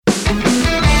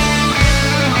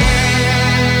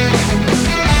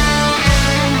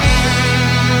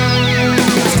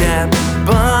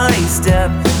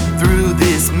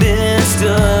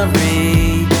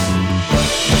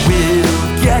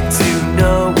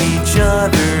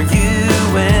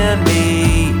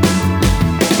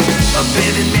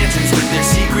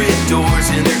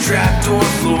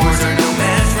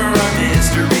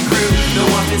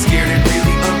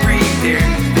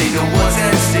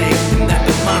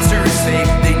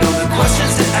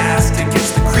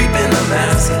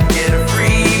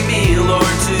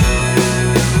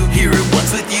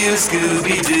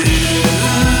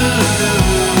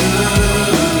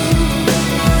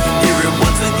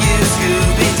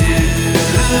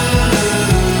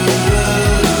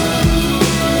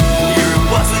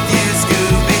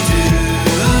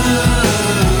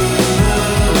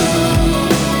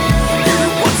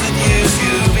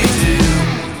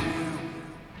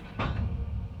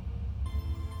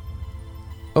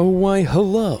Oh, why,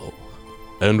 hello,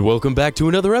 and welcome back to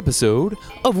another episode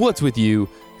of What's With You,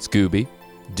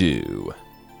 Scooby-Doo.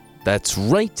 That's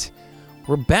right,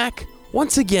 we're back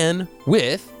once again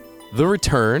with the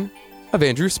return of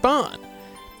Andrew Spohn.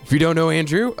 If you don't know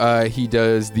Andrew, he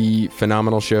does the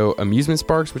phenomenal show Amusement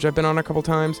Sparks, which I've been on a couple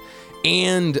times,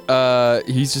 and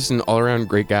he's just an all-around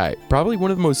great guy. Probably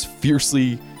one of the most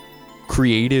fiercely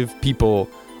creative people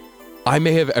I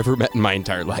may have ever met in my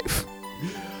entire life.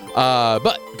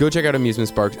 But go check out Amusement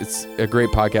Sparks. It's a great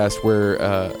podcast where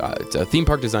it's a theme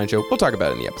park design show. We'll talk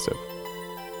about it in the episode.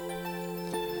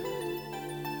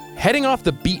 Heading off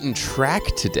the beaten track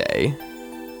today,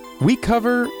 we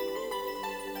cover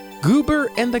Goober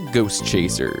and the Ghost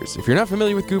Chasers. If you're not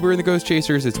familiar with Goober and the Ghost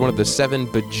Chasers, it's one of the 7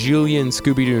 bajillion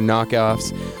Scooby-Doo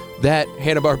knockoffs that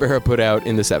Hanna-Barbera put out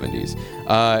in the 70s.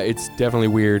 It's definitely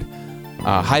weird.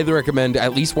 Highly recommend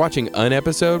at least watching an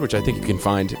episode, which I think you can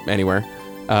find anywhere.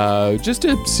 Just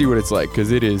to see what it's like, because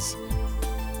it's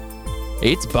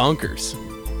bonkers.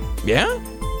 Yeah?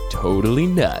 Totally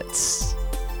nuts.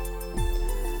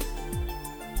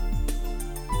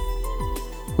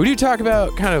 We do talk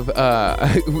about kind of,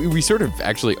 we sort of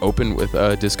actually open with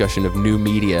a discussion of new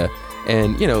media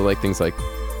and, like things like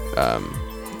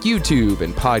YouTube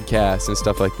and podcasts and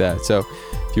stuff like that. So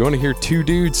if you want to hear two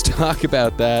dudes talk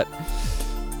about that,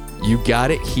 you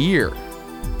got it here.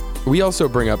 We also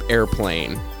bring up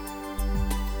Airplane,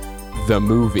 the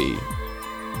movie.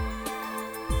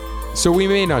 So we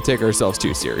may not take ourselves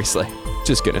too seriously.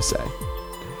 Just gonna say.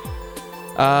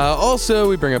 Also,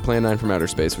 we bring up Plan 9 from Outer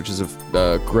Space, which is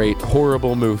a great,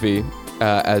 horrible movie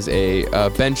as a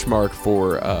benchmark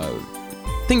for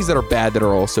things that are bad that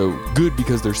are also good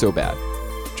because they're so bad,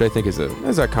 which I think is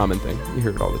a common thing. You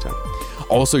hear it all the time.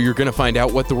 Also, you're gonna find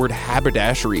out what the word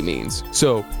haberdashery means.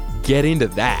 So get into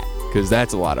that, because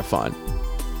that's a lot of fun.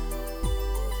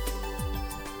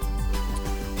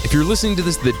 If you're listening to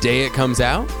this the day it comes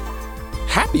out,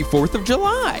 happy 4th of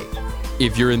July.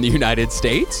 If you're in the United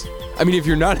States, if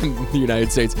you're not in the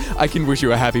United States, I can wish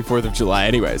you a happy 4th of July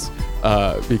anyways,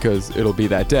 because it'll be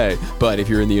that day. But if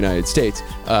you're in the United States,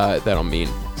 that'll mean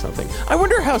something. I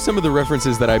wonder how some of the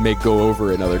references that I make go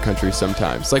over in other countries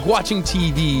sometimes. Like watching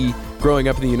TV growing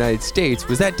up in the United States,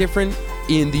 was that different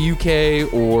in the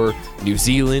UK or New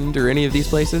Zealand or any of these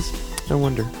places? I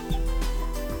wonder.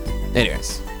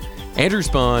 Anyways, Andrew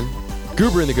Spohn,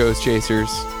 Goober and the Ghost Chasers,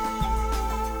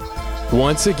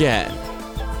 once again,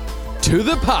 to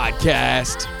the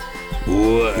podcast,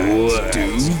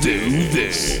 Let's do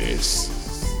this.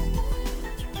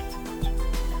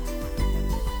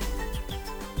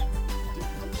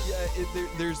 Yeah,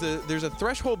 there's a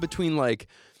threshold between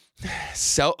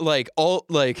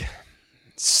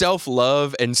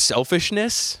self-love and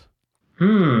selfishness.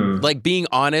 Like being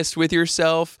honest with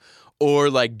yourself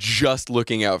or just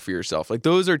looking out for yourself.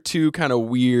 Those are two kind of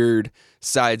weird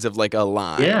sides of a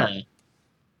line. Yeah.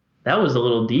 That was a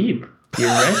little deep. You're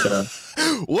right, though.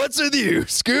 What's with you,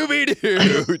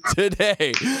 Scooby-Doo?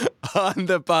 Today on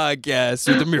the podcast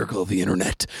with the miracle of the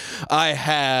internet, I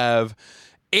have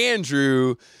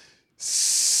Andrew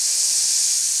sticking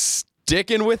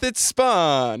with its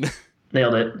spawn.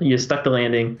 Nailed it. You stuck the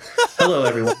landing. Hello,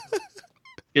 everyone.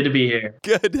 Good to be here.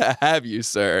 Good to have you,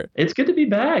 sir. It's good to be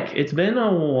back. It's been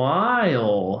a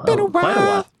while. Quite a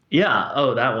while. Yeah.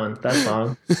 Oh, that one. That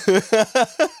song.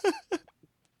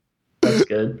 That's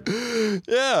good.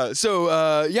 Yeah. So,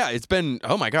 it's been,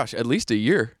 oh my gosh, at least a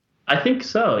year. I think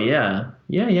so. Yeah.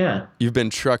 Yeah. You've been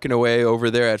trucking away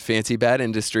over there at Fancy Bat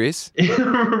Industries.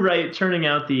 Right. Churning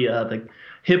out the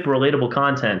hip, relatable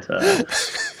content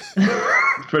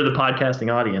for the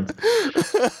podcasting audience.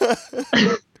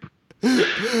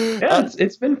 Yeah,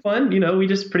 it's been fun. We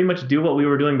just pretty much do what we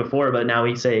were doing before, but now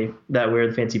we say that we're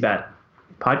the Fancy Bat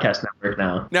Podcast Network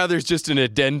now. Now there's just an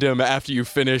addendum after you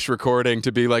finish recording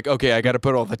to be like, okay, I got to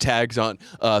put all the tags on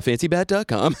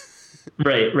fancybat.com.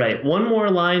 Right. One more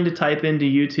line to type into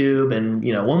YouTube and,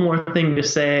 one more thing to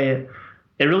say.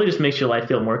 It really just makes your life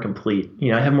feel more complete.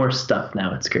 I have more stuff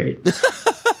now. It's great.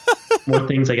 More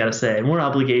things I got to say, more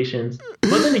obligations.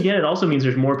 But then again, it also means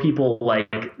there's more people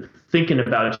thinking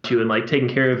about you and taking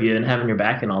care of you and having your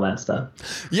back and all that stuff.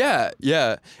 Yeah.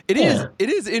 It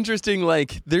is interesting.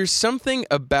 There's something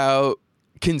about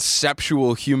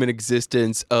conceptual human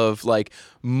existence of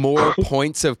more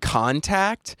points of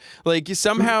contact.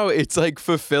 Somehow it's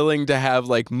fulfilling to have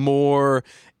more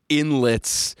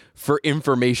inlets for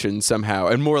information somehow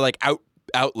and more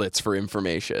outlets for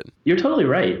information. You're totally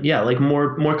right. Yeah,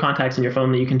 more contacts in your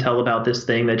phone that you can tell about this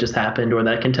thing that just happened or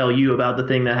that can tell you about the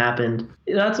thing that happened.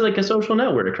 That's a social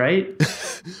network, right?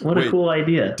 What a cool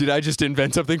idea. Did I just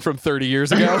invent something from 30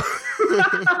 years ago?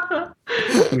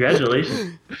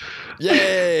 Congratulations.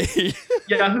 Yay!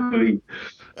 Yahoo!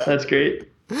 That's great.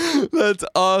 That's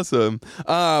awesome.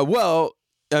 Well,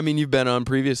 I mean, you've been on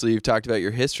previously. You've talked about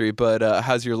your history, but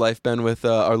how's your life been with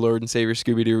our Lord and Savior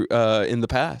Scooby-Doo in the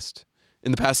past?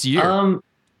 In the past year?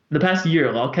 The past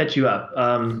year, I'll catch you up.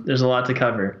 There's a lot to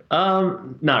cover.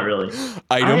 Not really.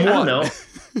 I don't know.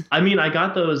 I mean, I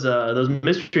got those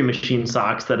Mystery Machine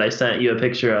socks that I sent you a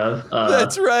picture of.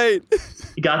 That's right.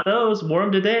 Got those. Wore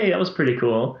them today. That was pretty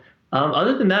cool.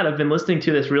 Other than that, I've been listening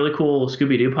to this really cool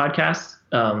Scooby-Doo podcast.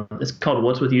 It's called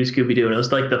What's With You, Scooby-Doo, and it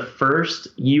was like the first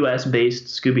U.S.-based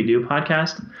Scooby-Doo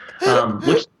podcast,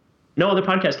 which no other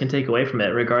podcast can take away from it,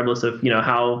 regardless of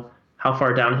how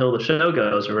far downhill the show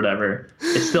goes or whatever.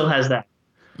 It still has that.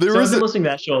 I've been listening to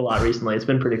that show a lot recently. It's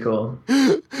been pretty cool.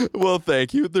 Well,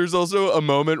 thank you. There's also a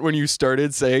moment when you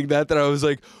started saying that I was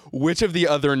like, which of the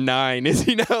other 9 is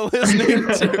he now listening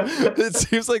to? It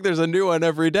seems like there's a new one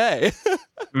every day.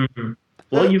 Mm-hmm.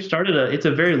 Well, you've started it's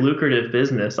a very lucrative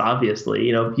business, obviously.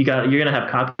 You're going to have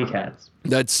copycats.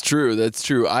 That's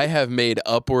true. I have made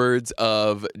upwards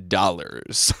of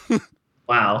dollars.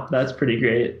 Wow, that's pretty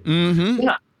great. Mm-hmm.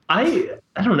 Yeah, I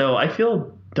don't know. I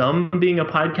feel dumb being a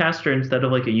podcaster instead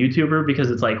of like a YouTuber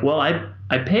because it's like, well,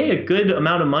 I pay a good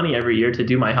amount of money every year to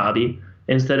do my hobby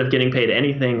instead of getting paid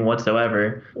anything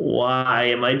whatsoever. Why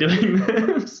am I doing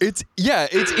this? It's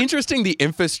interesting, the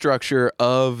infrastructure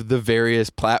of the various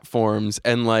platforms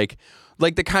and like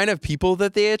the kind of people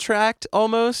that they attract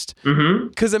almost. Mm-hmm.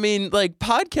 Because I mean, like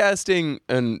podcasting,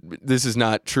 and this is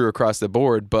not true across the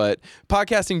board, but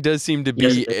podcasting does seem to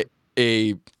be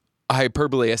a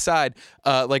hyperbole aside,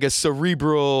 like a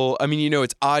cerebral, I mean,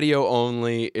 it's audio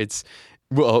only. It's,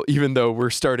 well, even though we're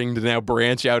starting to now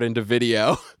branch out into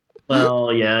video.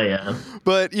 Well, yeah.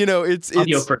 But, it's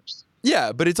audio first.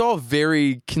 Yeah, but it's all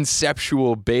very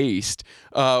conceptual based,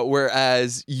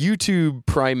 whereas YouTube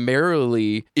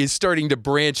primarily is starting to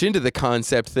branch into the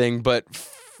concept thing, but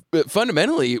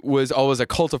fundamentally was always a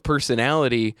cult of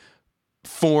personality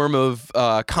form of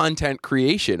content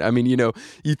creation. I mean, you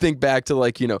think back to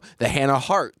like, the Hannah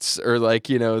Harts or like,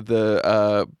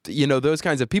 those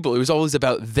kinds of people. It was always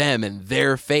about them and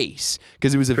their face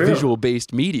because it was a visual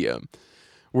based medium.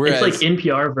 Whereas, it's like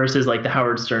NPR versus like the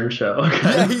Howard Stern show.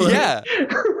 Yeah.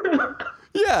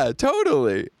 Yeah,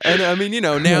 totally. And I mean,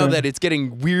 now that it's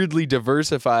getting weirdly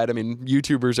diversified, I mean,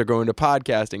 YouTubers are going to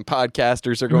podcasting,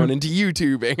 podcasters are going into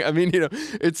YouTubing. I mean,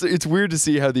 it's weird to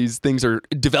see how these things are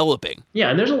developing. Yeah,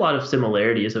 and there's a lot of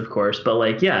similarities, of course, but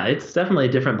like, yeah, it's definitely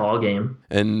a different ballgame.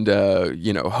 And,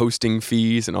 hosting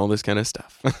fees and all this kind of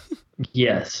stuff.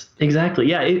 Yes, exactly.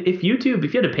 Yeah, if you had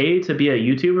to pay to be a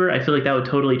YouTuber, I feel like that would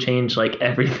totally change like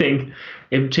everything.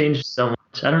 It would change so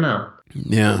much. I don't know.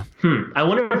 Yeah. I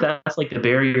wonder if that's like the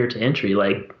barrier to entry.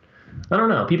 Like, I don't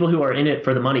know. People who are in it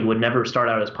for the money would never start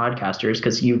out as podcasters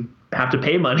because you have to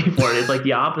pay money for it. It's like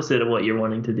the opposite of what you're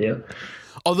wanting to do.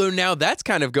 Although now that's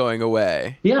kind of going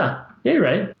away. Yeah, you're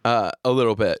right. A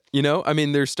little bit, I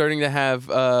mean, they're starting to have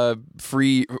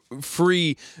free,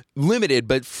 limited,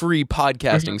 but free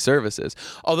podcasting services.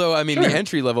 Although, I mean, the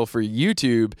entry level for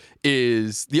YouTube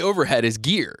is the overhead is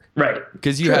gear. Right.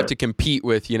 Because you have to compete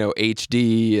with,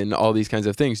 HD and all these kinds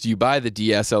of things. Do you buy the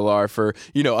DSLR for,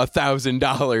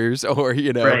 $1,000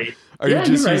 or, right. Are you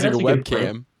just using a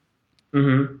webcam?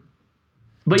 Mm-hmm.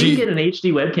 But you can get an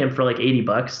HD webcam for like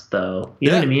 $80 though. You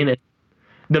know what I mean?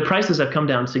 The prices have come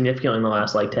down significantly in the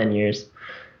last like 10 years.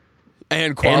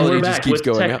 And quality just keeps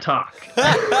going Tech up. Talk.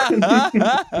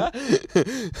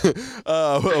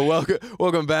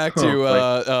 Welcome back to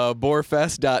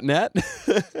borefest.net.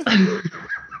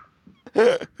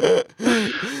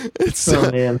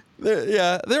 Man.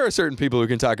 There are certain people who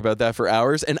can talk about that for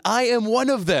hours, and I am one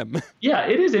of them. Yeah,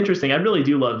 it is interesting. I really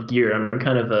do love gear. I'm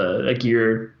kind of a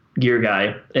gear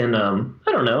guy, and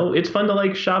I don't know, it's fun to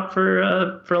like shop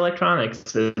for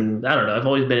electronics, and I don't know, I've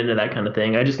always been into that kind of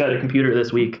thing. I just got a computer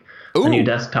this week. Ooh. A new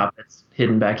desktop that's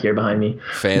hidden back here behind me.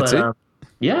 Fancy. But,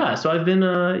 yeah, so I've been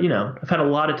I've had a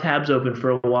lot of tabs open for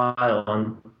a while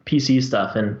on PC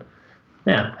stuff, and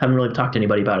yeah, haven't really talked to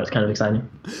anybody about it. It's kind of exciting.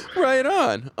 Right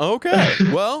on. Okay.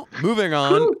 Well, moving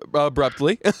on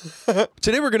abruptly.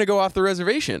 Today we're going to go off the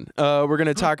reservation. We're going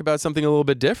to talk about something a little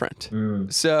bit different.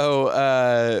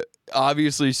 So,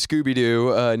 obviously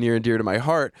Scooby-Doo, near and dear to my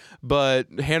heart, but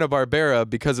Hanna-Barbera,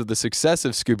 because of the success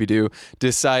of Scooby-Doo,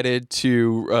 decided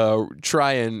to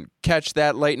try and catch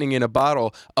that lightning in a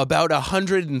bottle about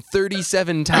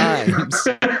 137 times.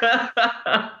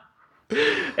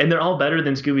 And they're all better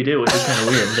than Scooby-Doo, which is kind of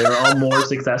weird. They're all more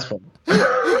successful.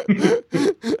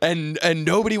 And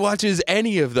nobody watches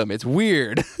any of them. It's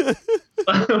weird.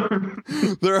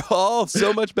 They're all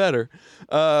so much better.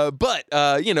 But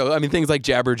I mean, things like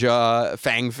Jabberjaw,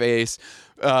 Fangface.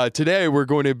 Today we're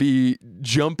going to be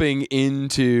jumping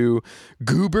into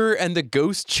Goober and the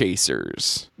Ghost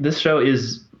Chasers. This show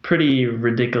is pretty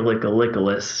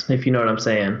ridiculous, if you know what I'm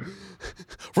saying.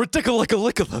 Ridiculous.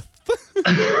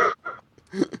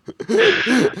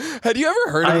 Had you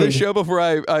ever heard of this show before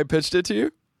I pitched it to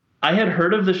you? I had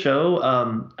heard of the show.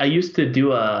 I used to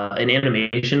do an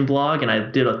animation blog, and I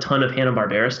did a ton of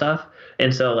Hanna-Barbera stuff.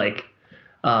 And so, like,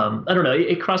 I don't know,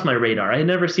 it crossed my radar. I had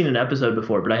never seen an episode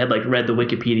before, but I had, like, read the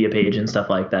Wikipedia page and stuff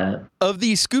like that. Of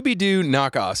the Scooby-Doo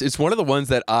knockoffs, it's one of the ones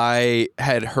that I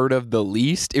had heard of the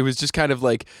least. It was just kind of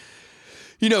like,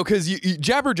 because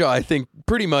Jabberjaw, I think,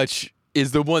 pretty much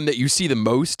is the one that you see the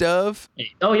most of.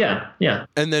 Oh, yeah.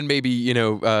 And then maybe,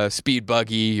 Speed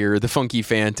Buggy or the Funky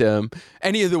Phantom.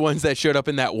 Any of the ones that showed up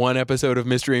in that one episode of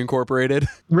Mystery Incorporated.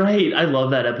 Right. I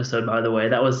love that episode, by the way.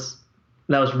 That was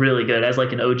really good. As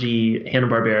like an OG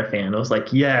Hanna-Barbera fan, I was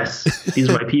like, yes, these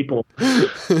are my people.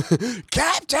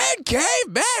 Captain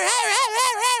Caveman!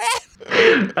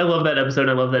 I love that episode.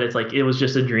 I love that it's like it was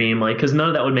just a dream, like, because none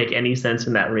of that would make any sense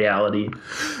in that reality.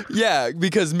 Yeah,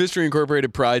 because Mystery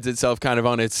Incorporated prides itself kind of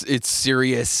on its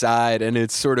serious side and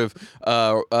its sort of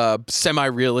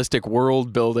semi-realistic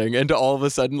world building, and to all of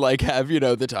a sudden like have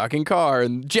the talking car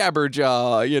and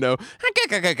Jabberjaw,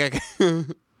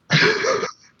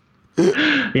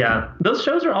 Yeah, those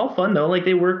shows are all fun though. Like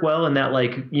they work well in that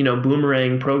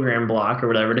boomerang program block or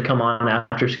whatever to come on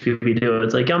after Scooby-Doo.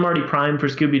 It's like I'm already primed for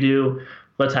Scooby-Doo.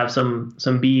 Let's have some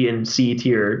B and C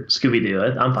tier Scooby-Doo.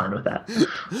 I'm fine with that.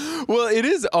 Well, it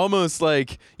is almost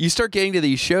like you start getting to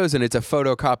these shows and it's a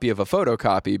photocopy of a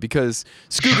photocopy, because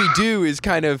Scooby-Doo is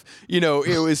kind of,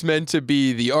 it was meant to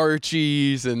be the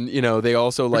Archies, and, they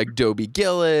also like Dobie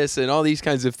Gillis and all these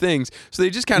kinds of things. So they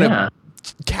just kind of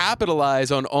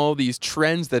capitalize on all these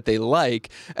trends that they like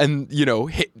and,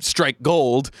 strike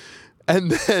gold.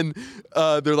 And then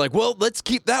they're like, well, let's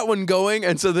keep that one going.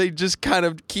 And so they just kind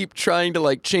of keep trying to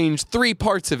like change 3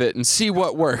 parts of it and see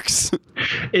what works.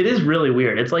 It is really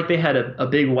weird. It's like they had a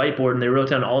big whiteboard and they wrote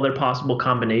down all their possible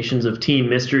combinations of team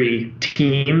mystery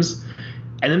teams.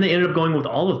 And then they ended up going with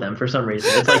all of them for some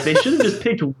reason. It's like they should have just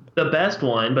picked the best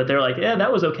one, but they're like, yeah,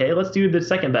 that was okay. Let's do the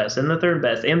second best and the third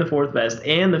best and the fourth best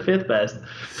and the fifth best.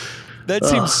 That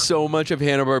seems so much of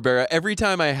Hanna-Barbera. Every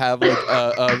time I have like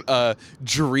a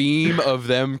dream of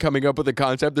them coming up with a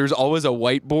concept, there's always a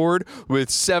whiteboard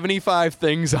with 75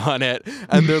 things on it,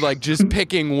 and they're like just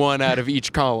picking one out of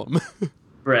each column.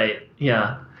 Right.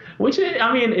 Yeah. Which,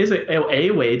 I mean, is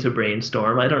a way to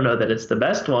brainstorm. I don't know that it's the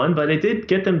best one, but it did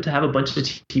get them to have a bunch of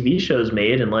TV shows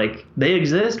made, and like they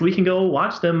exist. We can go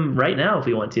watch them right now if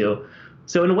we want to.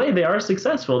 So in a way, they are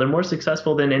successful. They're more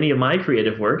successful than any of my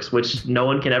creative works, which no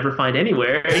one can ever find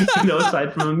anywhere,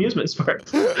 aside from amusement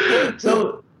parks.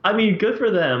 So, I mean, good for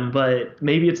them, but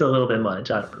maybe it's a little bit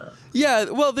much. I don't know. Yeah,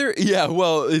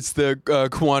 well, it's the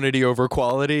quantity over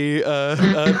quality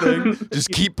thing. Just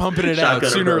keep pumping it out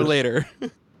sooner or later.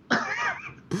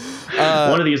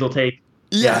 One of these will take.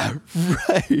 Yeah,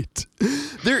 right.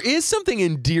 There is something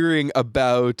endearing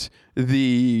about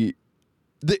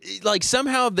like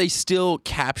somehow they still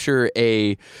capture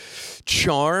a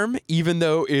charm, even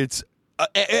though it's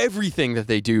everything that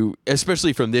they do,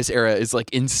 especially from this era, is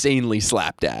like insanely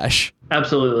slapdash.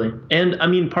 Absolutely. And I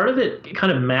mean, part of it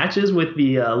kind of matches with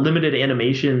the limited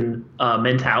animation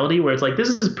mentality, where it's like, this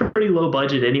is pretty low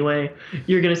budget anyway.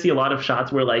 You're going to see a lot of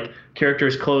shots where like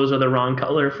characters' clothes are the wrong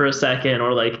color for a second,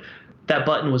 or like that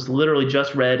button was literally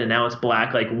just red and now it's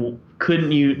black. Like,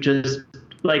 couldn't you just...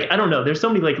 Like, I don't know. There's so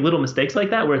many like little mistakes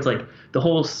like that where it's like the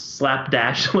whole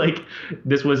slapdash, like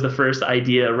this was the first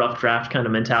idea, rough draft kind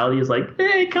of mentality is like,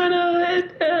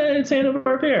 it's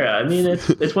Hanna-Barbera. I mean,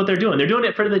 it's what they're doing. They're doing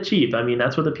it for the cheap. I mean,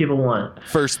 that's what the people want.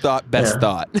 First thought, best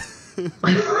thought.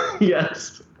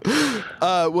 Yes. The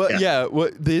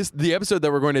episode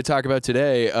that we're going to talk about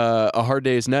today, A Hard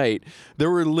Day's Night, there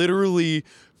were literally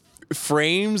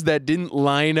frames that didn't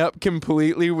line up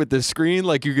completely with the screen.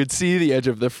 Like you could see the edge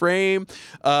of the frame.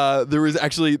 There was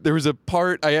a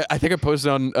part I think I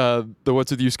posted on the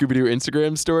What's With You Scooby-Doo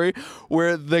Instagram story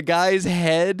where the guy's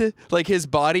head, like his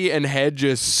body and head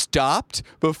just stopped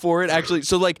before it actually,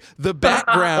 so like the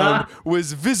background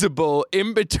was visible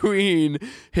in between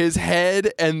his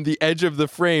head and the edge of the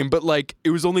frame, but like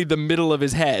it was only the middle of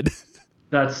his head.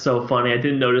 That's so funny. I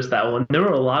didn't notice that one. There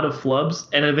were a lot of flubs,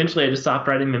 and eventually I just stopped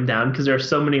writing them down because there are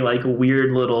so many like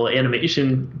weird little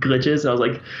animation glitches. And I was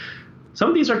like, some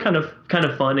of these are kind of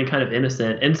fun and kind of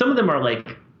innocent, and some of them are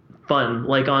like fun.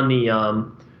 Like on the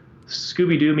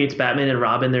Scooby-Doo meets Batman and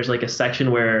Robin, there's like a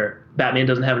section where Batman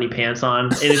doesn't have any pants on,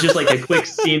 and it's just like a quick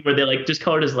scene where they like just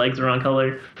colored his legs the wrong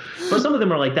color. But some of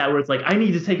them are like that, where it's like, I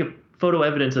need to take a photo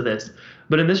evidence of this.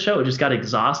 But in this show, it just got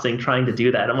exhausting trying to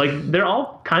do that. I'm like, they're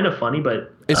all kind of funny,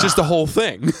 but it's just the whole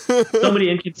thing. So many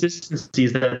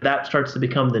inconsistencies that starts to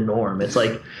become the norm. It's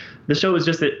like the show is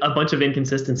just a bunch of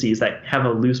inconsistencies that have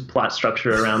a loose plot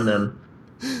structure around them.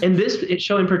 And this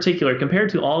show in particular, compared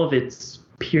to all of its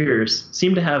peers,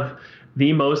 seemed to have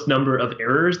the most number of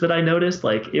errors that I noticed.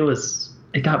 Like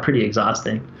it got pretty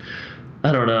exhausting.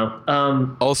 I don't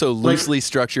know. Also, loosely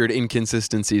structured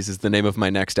inconsistencies is the name of my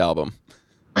next album.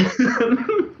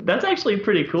 That's actually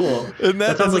pretty cool. And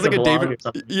that sounds like a David,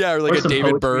 or like a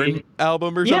David Byrne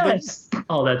album or something. Yes.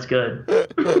 Oh, that's good.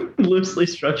 Loosely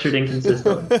structured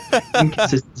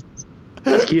inconsistencies.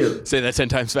 That's cute. Say that 10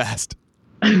 times fast.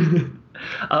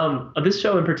 This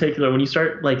show in particular, when you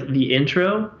start like the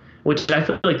intro, which I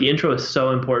feel like the intro is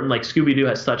so important. Like Scooby-Doo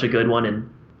has such a good one, and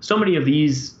so many of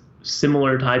these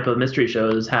similar type of mystery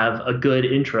shows have a good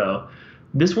intro.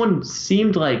 This one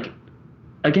seemed like,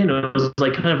 again, it was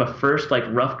like kind of a first like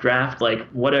rough draft, like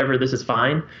whatever, this is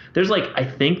fine. There's like, I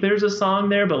think there's a song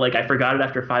there, but like I forgot it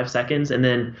after 5 seconds, and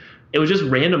then it was just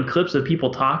random clips of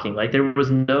people talking. Like there was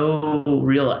no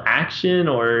real action,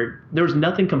 or there was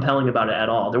nothing compelling about it at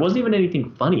all. There wasn't even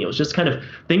anything funny. It was just kind of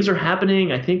things are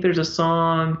happening. I think there's a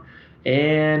song,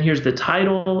 and here's the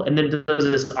title, and then it does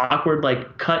this awkward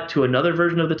like cut to another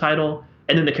version of the title,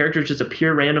 and then the characters just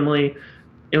appear randomly.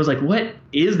 It was like, what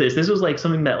is this? This was like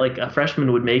something that like a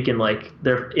freshman would make in like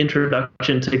their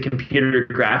introduction to computer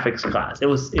graphics class. It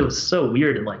was so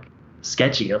weird and like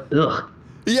sketchy. Ugh.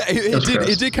 Yeah,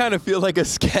 it did kind of feel like a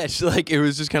sketch. Like it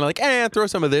was just kind of like, throw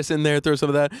some of this in there, throw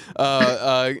some of that.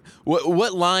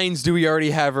 What lines do we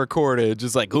already have recorded?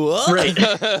 Just like, what? Right.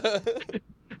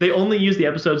 They only used the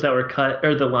episodes that were cut,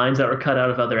 or the lines that were cut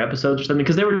out of other episodes or something,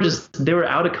 because they were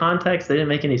out of context. They didn't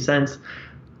make any sense.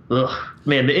 Ugh,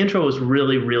 man, the intro was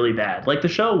really, really bad. Like the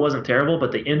show wasn't terrible,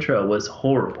 but the intro was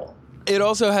horrible. It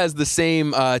also has the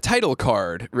same title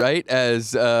card, right,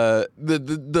 as the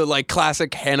like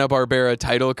classic Hanna-Barbera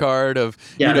title card of,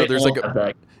 there's like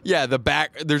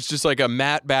there's just like a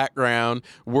matte background,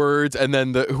 words, and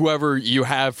then whoever you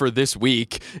have for this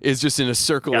week is just in a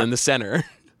circle in the center.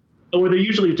 Or they're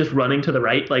usually just running to the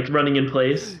right, like running in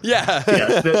place. Yeah.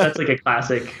 Yeah, that's like a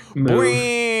classic move.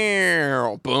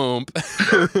 Boom.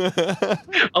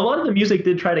 A lot of the music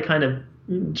did try to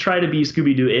be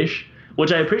Scooby-Doo-ish,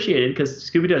 which I appreciated because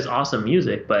Scooby-Doo has awesome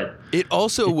music, but it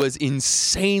also was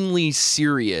insanely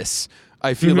serious.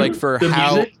 I feel like for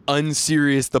how music?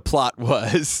 Unserious the plot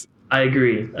was. I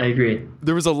agree.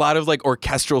 There was a lot of like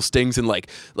orchestral stings and like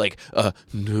and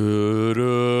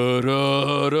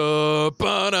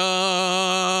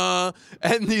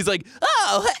he's like,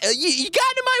 oh, you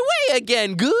got in my way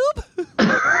again, Goob.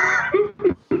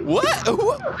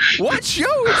 What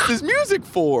show is this music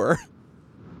for?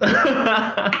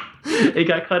 It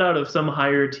got cut out of some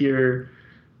higher tier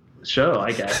show,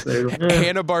 I guess.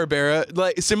 Hanna-Barbera,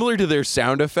 like similar to their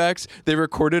sound effects, they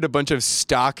recorded a bunch of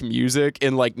stock music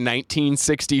in like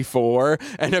 1964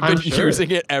 and have been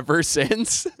using it ever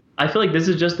since. I feel like this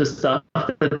is just the stuff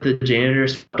that the janitor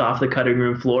swept off the cutting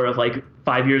room floor of like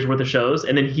 5 years worth of shows,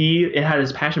 and then it had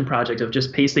his passion project of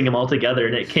just pasting them all together,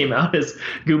 and it came out as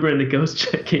Goober and the Ghost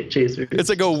Chaser. It's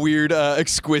like a weird,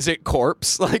 exquisite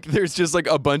corpse. Like there's just like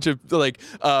a bunch of like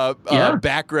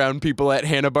background people at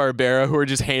Hanna-Barbera who are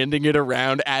just handing it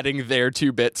around, adding their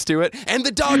 2 bits to it, and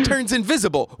the dog turns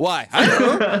invisible. Why? I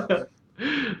don't know.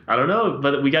 I don't know,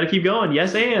 but we got to keep going.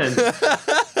 Yes, and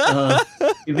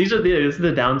this is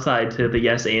the downside to the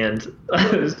yes and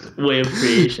way of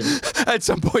creation. At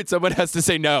some point, someone has to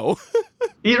say no.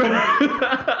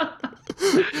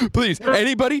 Please,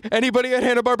 anybody at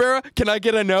Hanna-Barbera, can I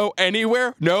get a no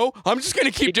anywhere? No, I'm just gonna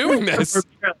keep doing this.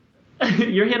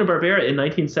 You're Hanna-Barbera in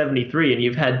 1973, and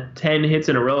you've had 10 hits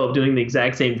in a row of doing the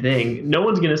exact same thing. No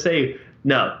one's gonna say,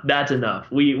 no, that's enough.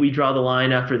 We draw the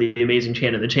line after the Amazing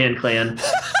Chan and the Chan Clan.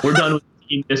 We're done with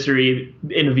the mystery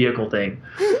in a vehicle thing.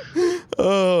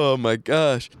 Oh my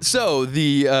gosh! So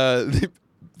the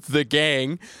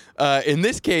gang in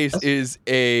this case is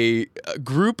a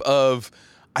group of,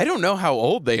 I don't know how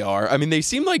old they are. I mean, they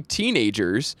seem like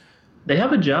teenagers. They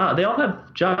have a job. They all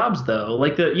have jobs though.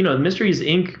 Like the Mysteries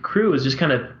Inc. crew is just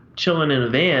kind of chilling in a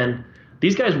van.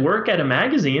 These guys work at a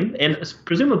magazine, and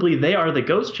presumably they are the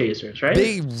Ghost Chasers, right?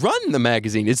 They run the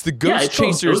magazine. It's the Ghost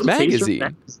Chasers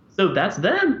magazine. So that's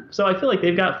them. So I feel like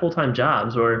they've got full-time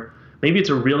jobs, or maybe it's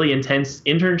a really intense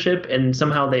internship, and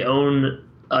somehow they own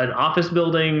an office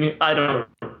building. I don't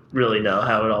really know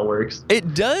how it all works.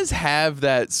 It does have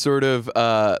that sort of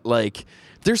like,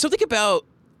 there's something about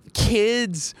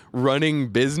kids running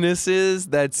businesses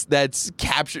that's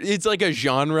captured. It's like a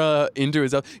genre into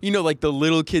itself. You know, like the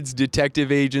little kids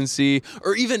detective agency,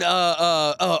 or even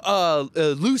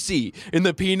Lucy in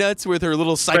the Peanuts with her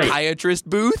little psychiatrist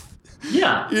booth.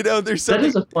 Yeah, you know, there's something. That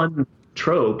is a fun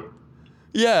trope.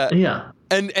 Yeah. Yeah.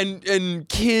 And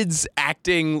kids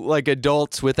acting like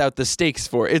adults without the stakes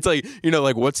for it. It's like, you know,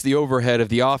 like, what's the overhead of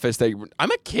the office? That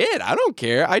I'm a kid. I don't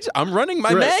care. I'm running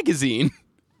my magazine.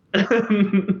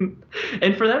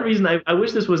 And for that reason, I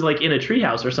wish this was like in a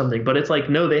treehouse or something. But it's like,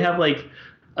 no, they have like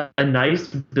a nice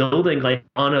building like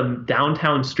on a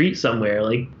downtown street somewhere.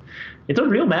 Like, it's a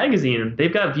real magazine.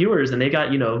 They've got viewers and they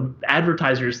got, you know,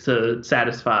 advertisers to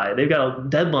satisfy. They've got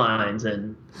deadlines,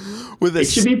 and it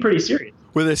should be pretty serious.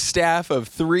 With a staff of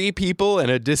 3 people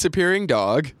and a disappearing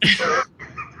dog.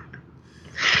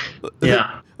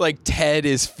 Yeah. Like Ted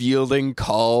is fielding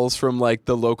calls from like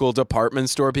the local department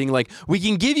store being like, we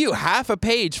can give you half a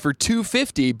page for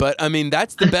 $2.50, but I mean,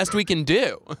 that's the best we can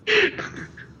do.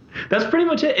 That's pretty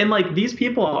much it. And like, these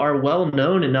people are well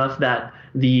known enough that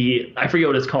I forget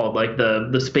what it's called, like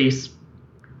the space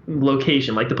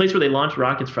location, like the place where they launch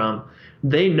rockets from,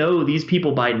 they know these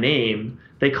people by name.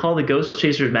 They call the Ghost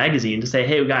Chasers magazine to say,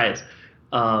 hey guys,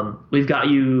 we've got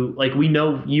you, like, we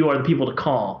know you are the people to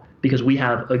call because we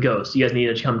have a ghost. You guys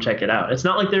need to come check it out. It's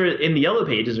not like they're in the yellow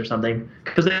pages or something,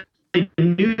 because they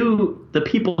knew the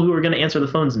people who were going to answer the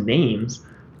phone's names.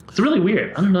 It's really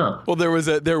weird. I don't know. Well, there was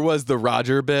the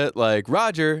Roger bit, like,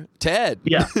 Roger, Ted.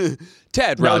 Yeah.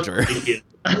 Ted, Roger. You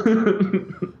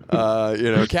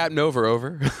know, Captain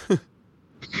over.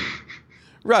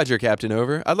 Roger, Captain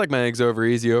over. I'd like my eggs over,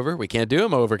 easy over. We can't do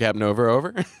them over, Captain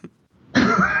over.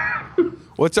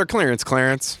 What's our clearance,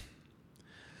 Clarence?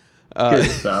 Good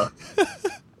stuff.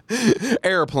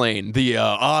 Airplane, the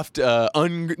oft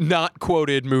not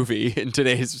quoted movie in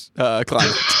today's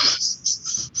climate.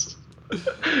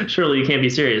 Surely you can't be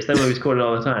serious. That movie's quoted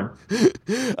all the time.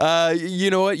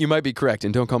 You know what? You might be correct,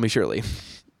 and don't call me Shirley.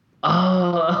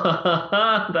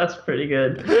 Oh, that's pretty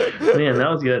good. Man,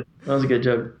 that was good. That was a good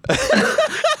joke.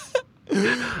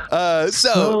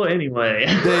 So anyway,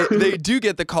 they do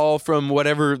get the call from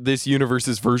whatever this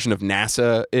universe's version of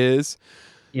NASA is.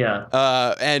 Yeah.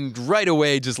 And right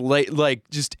away, just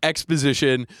just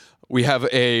exposition. We have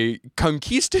a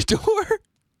conquistador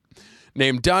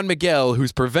named Don Miguel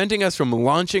who's preventing us from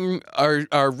launching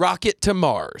our rocket to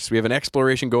Mars. We have an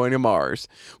exploration going to Mars,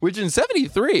 which in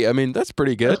 73, I mean, that's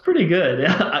pretty good. That's pretty good.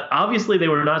 Obviously, they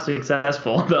were not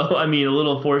successful, though. I mean, a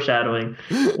little foreshadowing.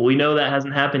 We know that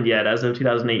hasn't happened yet as of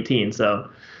 2018, so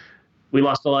we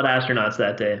lost a lot of astronauts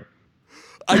that day.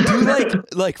 I do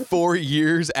like 4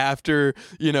 years after,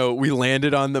 you know, we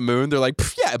landed on the moon, they're like,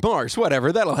 yeah, Mars,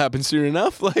 whatever, that'll happen soon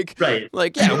enough. Like, right.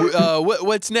 Like, yeah,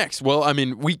 what's next? Well, I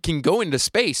mean, we can go into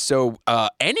space, so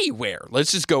anywhere.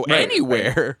 Let's just go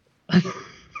anywhere. Right.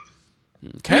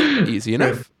 Okay, easy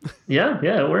enough. Yeah,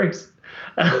 it works.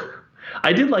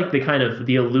 I did like the kind of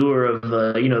the allure of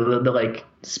the like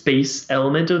space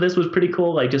element of this was pretty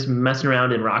cool, like just messing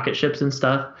around in rocket ships and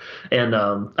stuff. And I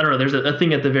don't know, there's a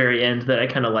thing at the very end that I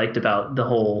kind of liked about the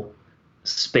whole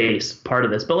space part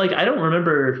of this. But like, I don't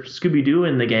remember Scooby-Doo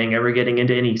and the gang ever getting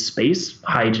into any space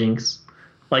hijinks.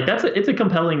 Like it's a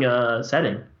compelling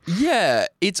setting. Yeah,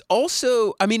 it's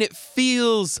also, I mean, it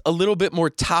feels a little bit more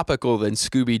topical than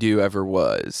Scooby-Doo ever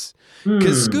was.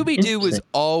 Because Scooby-Doo was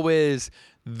always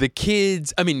the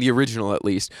kids, I mean, the original at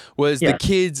least, was the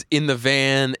kids in the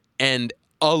van and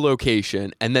a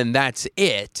location, and then that's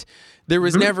it. There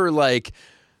was never like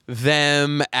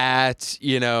them at,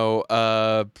 you know,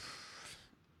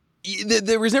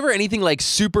 there was never anything like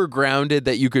super grounded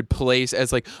that you could place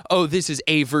as like, oh, this is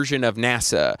a version of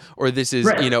NASA, or this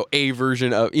is, you know, a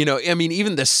version of, you know, I mean,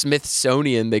 even the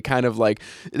Smithsonian, they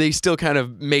still kind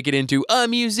of make it into a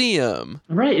museum.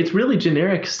 Right. It's really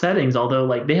generic settings, although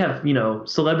like they have, you know,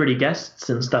 celebrity guests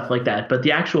and stuff like that. But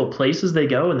the actual places they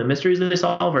go and the mysteries that they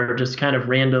solve are just kind of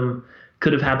random,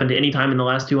 could have happened at any time in the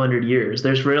last 200 years.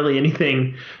 There's rarely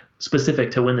anything specific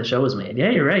to when the show was made.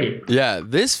 Yeah, you're right. Yeah,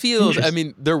 this feels, I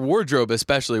mean, their wardrobe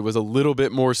especially was a little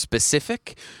bit more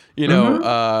specific. You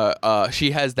know, she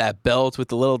has that belt with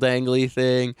the little dangly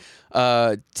thing.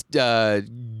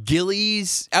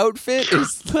 Gilly's outfit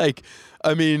is like,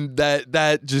 I mean,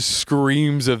 that just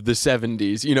screams of the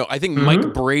 70s. You know, I think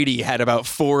Mike Brady had about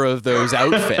 4 of those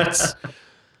outfits.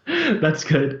 That's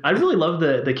good. I really love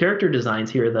the character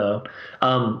designs here, though.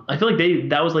 I feel like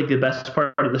that was like the best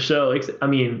part of the show. I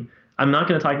mean, I'm not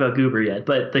going to talk about Goober yet,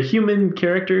 but the human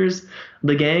characters,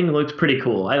 the gang looked pretty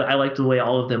cool. I liked the way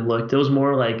all of them looked. It was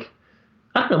more like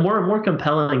I don't know, more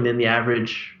compelling than the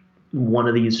average one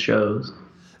of these shows.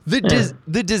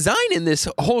 The design in this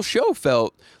whole show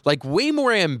felt like way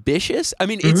more ambitious. I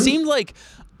mean, it Mm-hmm. seemed like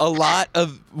a lot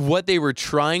of what they were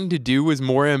trying to do was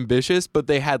more ambitious, but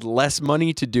they had less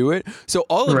money to do it. So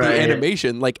all of the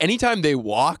animation, like anytime they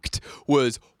walked,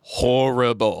 was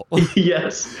horrible.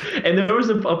 Yes, and there was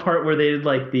a part where they did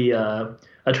like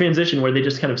a transition where they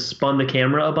just kind of spun the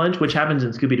camera a bunch, which happens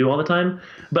in Scooby-Doo all the time.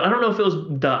 But I don't know if it was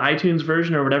the iTunes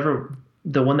version or whatever,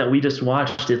 the one that we just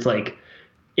watched.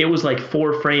 It was like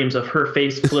 4 frames of her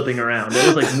face flipping around. It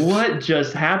was like, what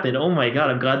just happened? Oh my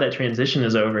God, I'm glad that transition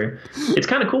is over. It's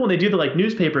kind of cool when they do the like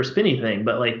newspaper spinny thing,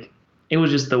 but like it was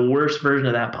just the worst version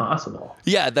of that possible.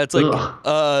 Yeah, that's like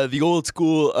the old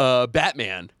school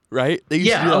Batman, right? They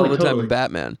used to do that all the time in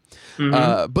Batman.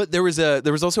 Mm-hmm. But there was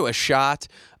also a shot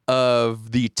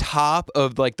of the top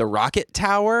of like the rocket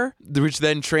tower, which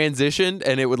then transitioned,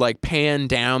 and it would like pan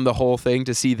down the whole thing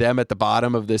to see them at the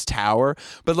bottom of this tower.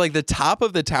 But like the top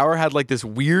of the tower had like this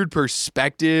weird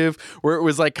perspective where it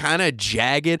was like kind of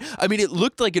jagged. I mean, it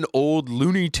looked like an old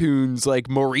Looney Tunes like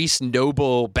Maurice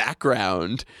Noble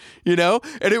background, you know?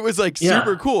 And it was like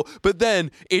super cool. But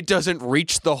then it doesn't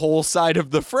reach the whole side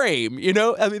of the frame, you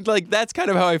know? I mean, like that's kind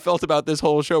of how I felt about this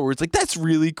whole show, where it's like, that's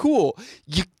really cool.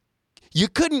 You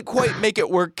couldn't quite make it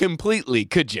work completely,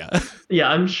 could you? Yeah,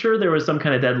 I'm sure there was some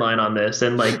kind of deadline on this,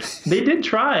 and like they did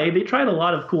try. They tried a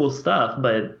lot of cool stuff,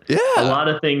 but a lot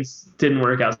of things didn't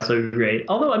work out so great.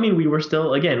 Although, I mean, we were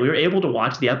able to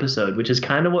watch the episode, which is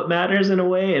kind of what matters in a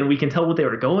way, and we can tell what they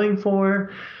were going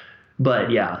for.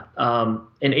 But yeah, an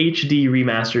HD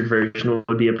remastered version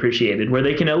would be appreciated, where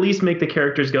they can at least make the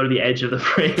characters go to the edge of the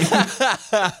frame.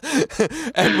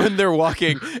 And when they're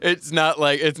walking, it's not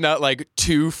like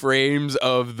 2 frames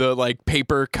of the like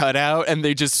paper cutout, and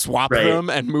they just swap them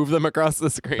and move them across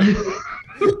the screen.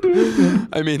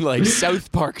 I mean, like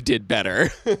South Park did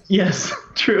better. Yes,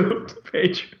 true,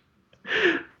 very true.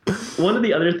 One of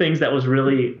the other things that was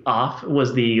really off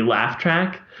was the laugh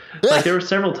track. Like there were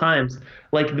several times,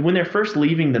 like when they're first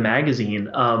leaving the magazine,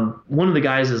 one of the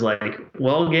guys is like,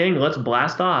 well, gang, let's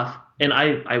blast off. And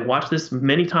I watched this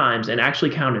many times and actually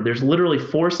counted. There's literally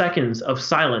 4 seconds of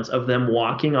silence of them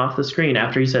walking off the screen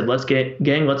after he said,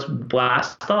 gang, let's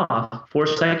blast off. 4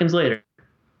 seconds later,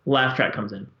 laugh track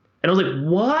comes in. And I was like,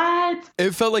 what?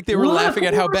 It felt like they were laughing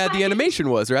at how bad the animation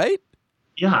was, right?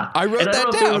 Yeah. I wrote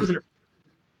that down.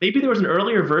 Maybe there was an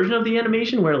earlier version of the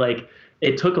animation where like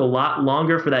it took a lot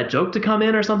longer for that joke to come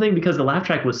in or something, because the laugh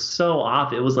track was so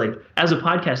off. It was like, as a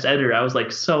podcast editor, I was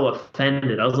like so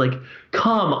offended. I was like,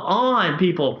 come on,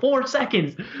 people, 4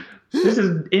 seconds. This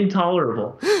is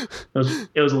intolerable.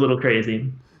 It was a little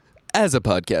crazy. As a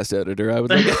podcast editor, I was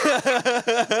like...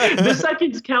 The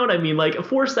seconds count. I mean, like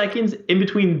 4 seconds in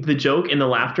between the joke and the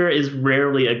laughter is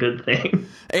rarely a good thing.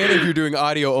 And if you're doing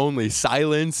audio only,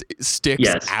 silence sticks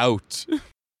out.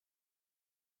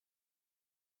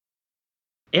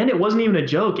 And it wasn't even a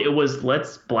joke. It was,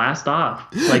 let's blast off.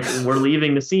 Like, we're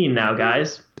leaving the scene now,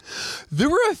 guys. There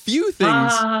were a few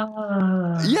things.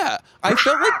 Yeah, I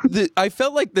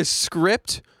felt like the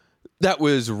script that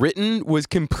was written was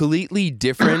completely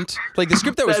different. Like the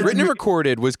script that was written and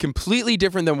recorded was completely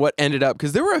different than what ended up,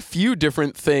 because there were a few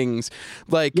different things.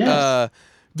 Like they're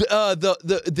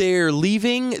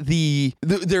leaving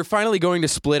they're finally going to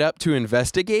split up to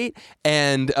investigate,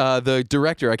 and the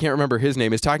director, I can't remember his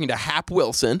name, is talking to Hap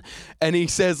Wilson, and he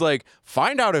says like,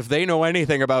 find out if they know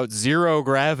anything about zero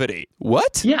gravity.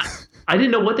 What? Yeah. I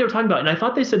didn't know what they were talking about, and I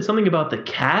thought they said something about the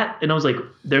cat, and I was like,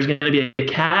 there's going to be a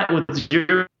cat with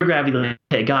zero gravity. Like,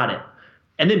 okay, got it.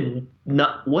 And then,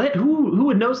 what? Who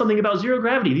would know something about zero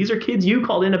gravity? These are kids you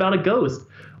called in about a ghost.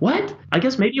 What? I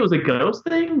guess maybe it was a ghost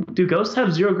thing? Do ghosts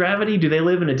have zero gravity? Do they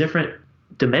live in a different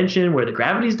dimension where the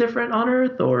gravity's different on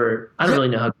Earth? Or I don't really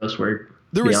know how ghosts work.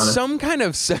 There was some kind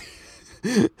of...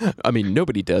 I mean,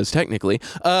 nobody does technically,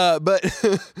 but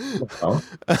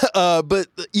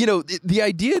you know, the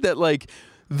idea that like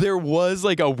there was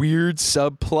like a weird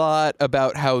subplot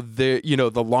about how the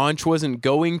launch wasn't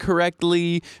going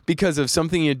correctly because of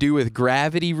something to do with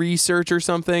gravity research or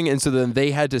something, and so then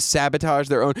they had to sabotage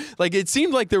their own. Like it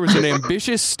seemed like there was an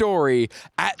ambitious story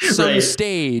at some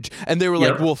stage, and they were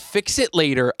like, "We'll fix it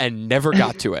later," and never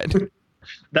got to it.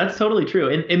 That's totally true.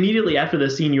 And immediately after the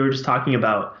scene you were just talking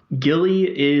about,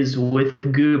 Gilly is with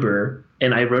Goober,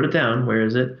 and I wrote it down. Where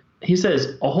is it? He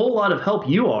says, a whole lot of help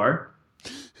you are.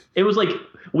 It was like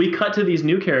we cut to these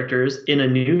new characters in a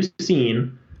new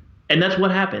scene, and that's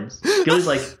what happens. Gilly's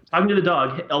like, talking to the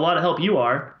dog, a lot of help you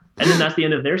are. And then that's the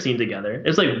end of their scene together.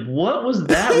 It's like, what was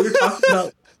that? We were talking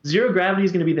about zero gravity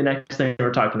is going to be the next thing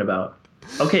we're talking about.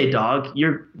 Okay, dog,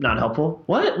 you're not helpful.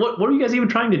 What are you guys even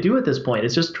trying to do at this point?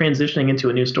 It's just transitioning into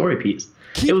a new story piece.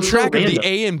 Keep It was track so of the random.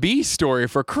 A and B story,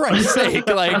 for Christ's sake.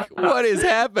 Like, what is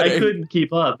happening? I couldn't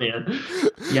keep up, man.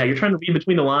 Yeah, you're trying to read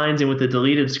between the lines, and with the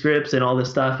deleted scripts and all this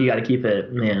stuff, you got to keep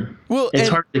it, man. Well, It's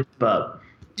and hard to keep up.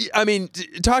 I mean,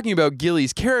 talking about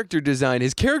Gilly's character design,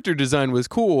 his character design was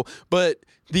cool, but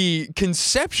the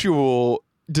conceptual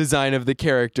design of the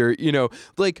character,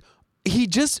 like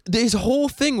his whole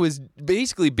thing was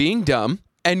basically being dumb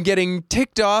and getting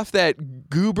ticked off that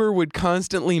Goober would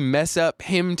constantly mess up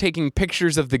him taking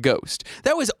pictures of the ghost.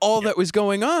 That was all that was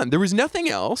going on. There was nothing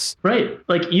else. Right.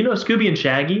 Like, Scooby and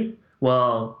Shaggy?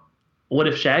 Well, what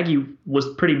if Shaggy was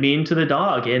pretty mean to the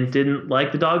dog and didn't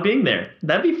like the dog being there?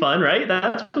 That'd be fun, right?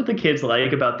 That's what the kids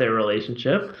like about their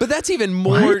relationship. But that's even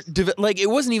more like, it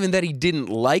wasn't even that he didn't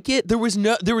like it. There was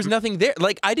nothing there.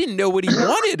 Like, I didn't know what he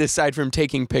wanted aside from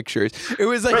taking pictures. It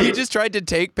was like he just tried to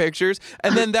take pictures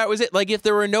and then that was it. Like, if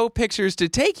there were no pictures to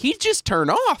take, he'd just turn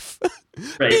off.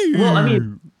 Right. Well, I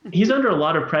mean, he's under a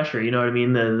lot of pressure, you know what I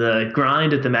mean? The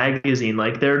grind at the magazine,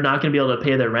 like, they're not going to be able to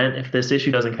pay their rent if this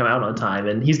issue doesn't come out on time,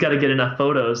 and he's got to get enough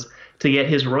photos to get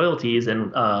his royalties.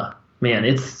 And man,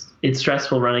 it's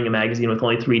stressful running a magazine with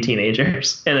only 3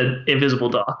 teenagers and an invisible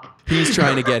dog. He's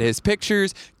trying to get his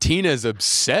pictures. Tina's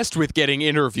obsessed with getting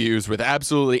interviews with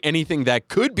absolutely anything that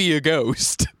could be a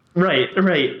ghost. Right. It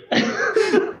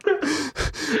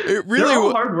really They're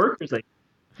all hard workers.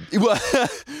 Well,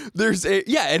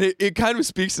 and it kind of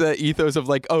speaks to that ethos of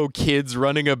like, kids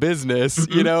running a business,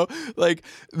 like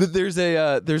there's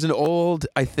an old,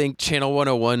 I think, Channel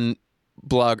 101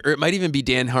 blog, or it might even be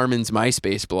Dan Harmon's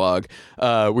MySpace blog,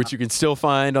 which you can still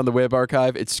find on the web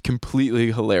archive. It's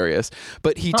completely hilarious.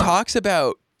 But he talks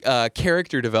about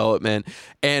character development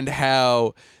and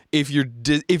how if you're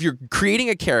creating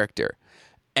a character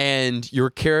and your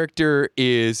character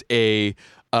is a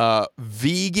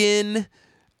vegan,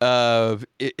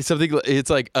 it's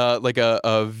like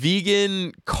a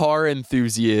vegan car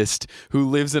enthusiast who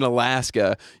lives in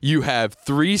Alaska, you have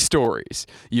 3 stories.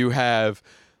 You have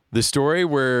the story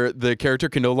where the character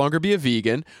can no longer be a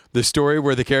vegan, the story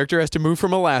where the character has to move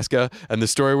from Alaska, and the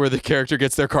story where the character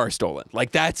gets their car stolen.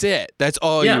 Like, that's it. That's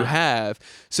all you have.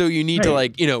 So you need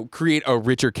to create a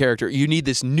richer character. You need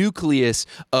this nucleus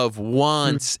of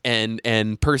wants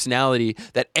and personality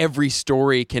that every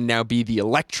story can now be the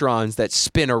electrons that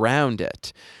spin around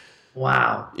it.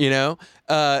 Wow.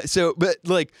 But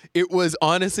like, it was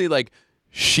honestly like,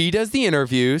 she does the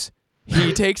interviews,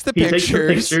 he takes the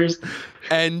pictures.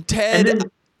 And Ted,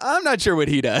 I'm not sure what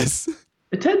he does.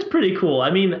 Ted's pretty cool. I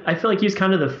mean, I feel like he's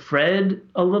kind of the Fred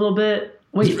a little bit.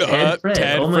 Wait, Fred.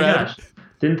 Oh my gosh.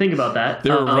 Didn't think about that. They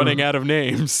were running out of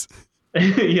names.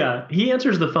 Yeah, he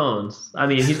answers the phones. I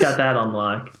mean, he's got that on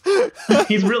lock.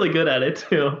 He's really good at it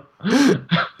too.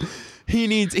 He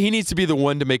needs to be the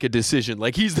one to make a decision.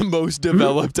 Like, he's the most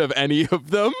developed of any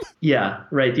of them. Yeah,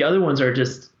 right. The other ones are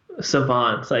just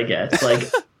savants, I guess.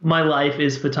 Like, my life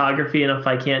is photography, and if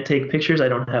I can't take pictures, I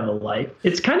don't have a life.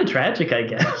 It's kind of tragic, I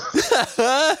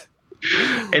guess.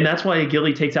 And that's why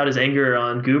Gilly takes out his anger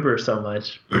on Goober so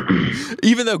much.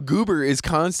 Even though Goober is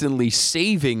constantly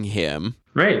saving him.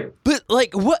 Right. But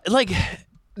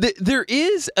there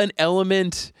is an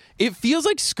element. It feels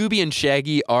like Scooby and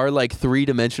Shaggy are like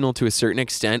 3-dimensional to a certain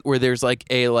extent, where there's like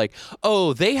they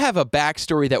have a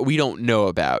backstory that we don't know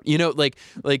about.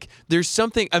 Like there's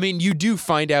something. I mean, you do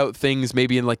find out things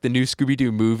maybe in like the new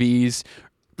Scooby-Doo movies,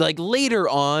 like later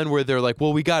on, where they're like,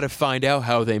 well, we got to find out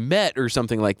how they met or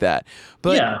something like that.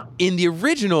 But in the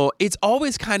original, it's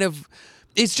always kind of.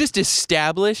 It's just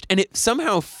established, and it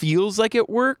somehow feels like it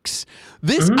works.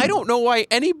 This, I don't know why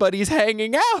anybody's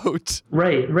hanging out.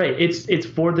 Right. It's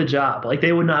for the job. Like,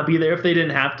 they would not be there if they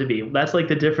didn't have to be. That's like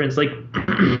the difference. Like,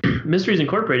 Mysteries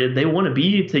Incorporated, they want to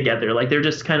be together. Like, they're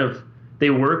just kind of, they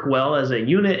work well as a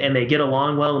unit, and they get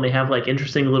along well, and they have like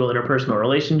interesting little interpersonal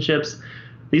relationships.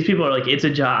 These people are like, it's a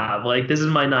job. Like, this is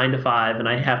my 9 to 5, and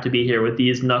I have to be here with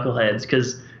these knuckleheads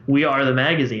because we are the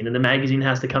magazine, and the magazine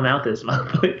has to come out this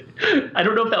month. Like, I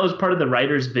don't know if that was part of the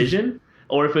writer's vision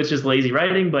or if it's just lazy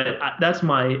writing, but that's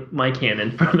my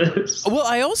canon for this. Well,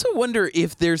 I also wonder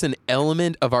if there's an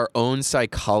element of our own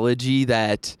psychology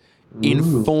that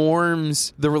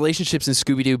informs the relationships in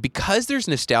Scooby-Doo because there's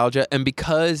nostalgia and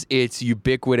because it's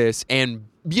ubiquitous and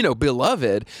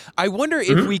beloved. I wonder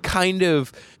if we kind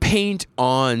of paint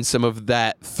on some of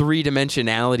that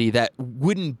 3-dimensionality that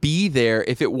wouldn't be there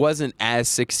if it wasn't as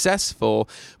successful.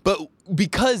 But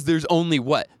because there's only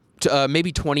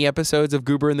maybe 20 episodes of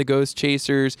Goober and the Ghost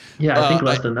Chasers. Yeah, I think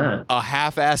less than that. A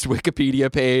half-assed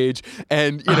Wikipedia page,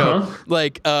 and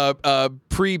like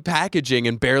pre-packaging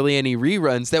and barely any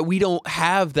reruns, that we don't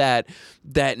have that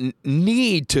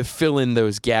need to fill in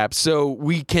those gaps, so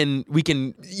we can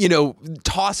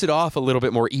toss it off a little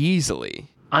bit more easily.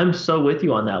 I'm so with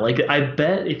you on that. Like, I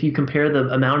bet if you compare the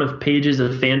amount of pages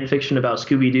of fan fiction about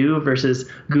Scooby-Doo versus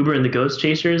Goober and the Ghost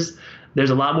Chasers,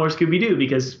 there's a lot more Scooby-Doo,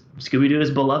 because Scooby-Doo is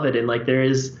beloved, and like there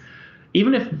is,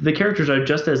 even if the characters are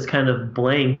just as kind of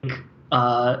blank,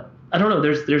 I don't know,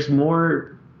 there's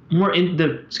more in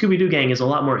the Scooby-Doo gang is a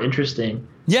lot more interesting.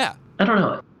 Yeah. I don't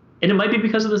know. And it might be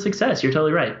because of the success. You're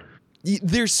totally right.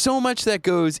 There's so much that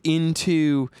goes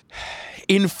into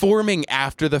informing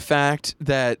after the fact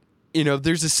that,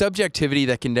 there's a subjectivity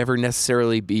that can never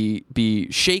necessarily be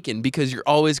shaken, because you're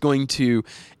always going to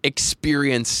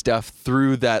experience stuff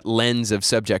through that lens of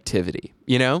subjectivity,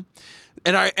 And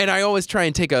I always try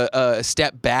and take a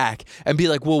step back and be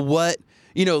like, well, what,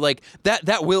 like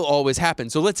that will always happen.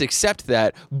 So let's accept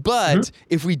that. But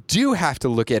if we do have to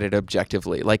look at it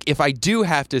objectively, like if I do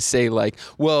have to say like,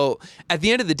 well, at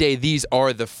the end of the day, these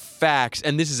are the facts,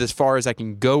 and this is as far as I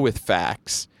can go with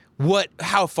facts.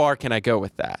 How far can I go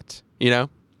with that?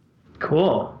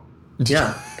 Cool.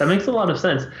 Yeah, that makes a lot of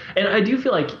sense. And I do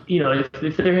feel like,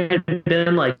 if there had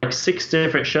been like 6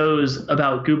 different shows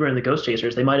about Goober and the Ghost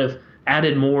Chasers, they might have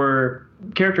added more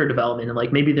character development, and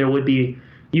like maybe there would be,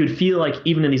 you would feel like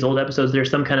even in these old episodes,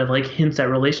 there's some kind of like hints at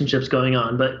relationships going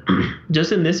on. But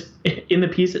just in the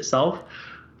piece itself,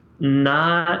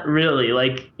 not really.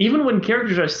 Like, even when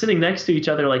characters are sitting next to each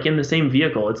other, like in the same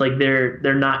vehicle, it's like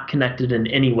they're not connected in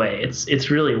any way.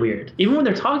 It's really weird. Even when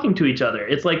they're talking to each other,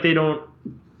 it's like they don't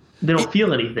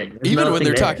feel anything. There's even when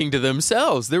they're there. talking to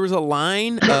themselves. There was a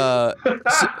line.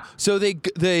 So they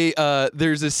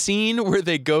there's a scene where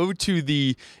they go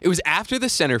to it was after the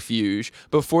centrifuge,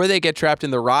 before they get trapped in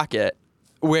the rocket,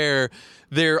 where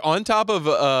they're on top of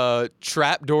a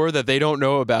trap door that they don't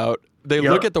know about. They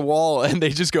look at the wall and they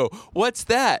just go, "What's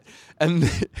that?" And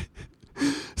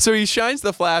so he shines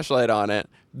the flashlight on it.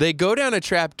 They go down a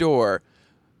trap door.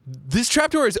 This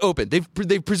trapdoor is open.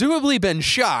 They've presumably been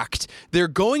shocked. They're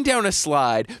going down a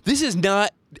slide. This is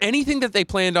not anything that they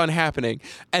planned on happening.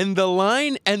 And the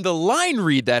line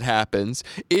read that happens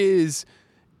is,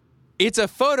 "It's a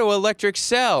photoelectric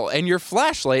cell and your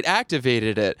flashlight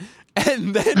activated it."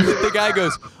 And then the guy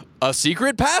goes, "A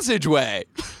secret passageway."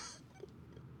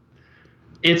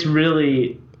 It's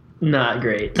really not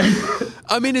great.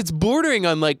 I mean, it's bordering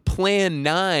on like Plan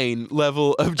 9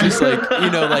 level of just like,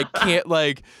 like can't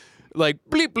like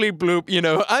bleep bleep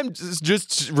bloop, I'm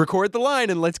just record the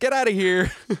line and let's get out of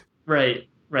here. Right.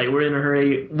 We're in a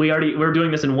hurry. We're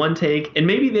doing this in one take, and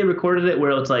maybe they recorded it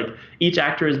where it's like each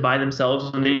actor is by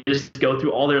themselves and they just go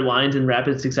through all their lines in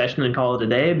rapid succession and call it a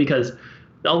day, because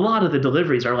a lot of the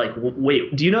deliveries are like,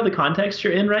 wait, do you know the context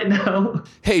you're in right now?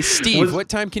 Hey, Steve, what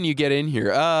time can you get in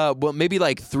here? Well, maybe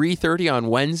like 3:30 on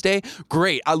Wednesday.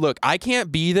 Great. Look, I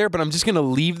can't be there, but I'm just going to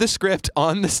leave the script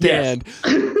on the stand.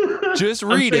 Yes. Just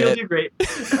read it. You'll do great.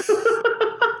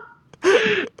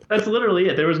 That's literally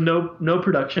it. There was no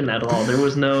production at all. There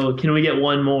was no, can we get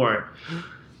one more?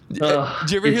 Did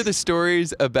you ever hear the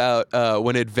stories about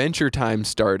when Adventure Time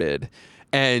started?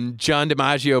 And John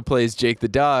DiMaggio plays Jake the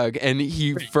dog, and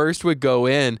he first would go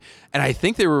in, and I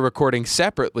think they were recording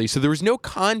separately, so there was no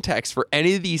context for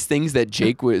any of these things that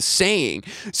Jake was saying.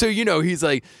 So, he's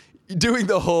like doing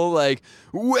the whole like,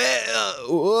 "Well,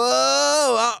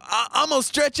 whoa, I'm gonna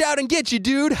stretch out and get you,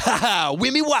 dude. Ha ha,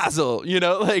 Wimmy Wazzle,"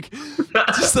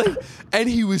 just like, and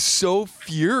he was so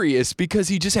furious because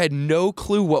he just had no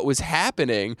clue what was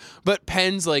happening. But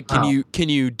Penn's like, can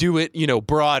you do it,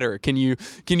 broader? Can you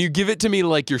give it to me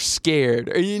like you're scared?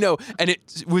 Or, and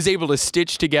it was able to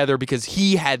stitch together because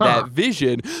he had that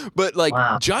vision. But like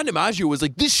John DiMaggio was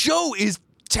like, "This show is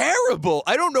terrible.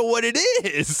 I don't know what it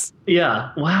is."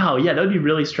 Yeah. Wow. Yeah, that would be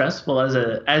really stressful as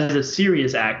a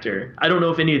serious actor. I don't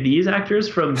know if any of these actors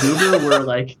from Goober were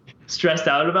like stressed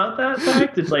out about that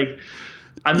fact. It's like,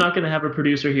 I'm not going to have a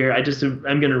producer here. I'm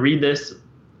going to read this.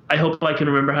 I hope I can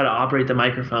remember how to operate the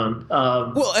microphone.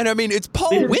 Well, and I mean, it's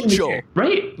Paul Winchell.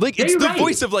 Right. Like, it's the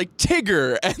voice of, like,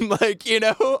 Tigger and, like,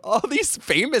 all these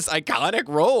famous, iconic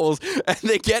roles. And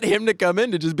they get him to come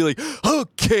in to just be like,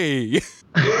 "Okay."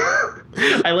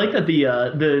 I like that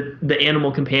the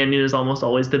animal companion is almost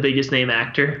always the biggest name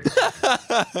actor.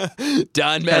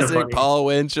 Don Messick, Paul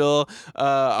Winchell.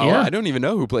 I don't even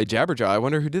know who played Jabberjaw. I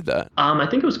wonder who did that. I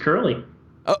think it was Curly.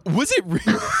 Was it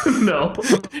really? No.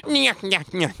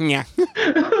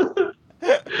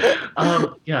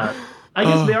 Yeah. I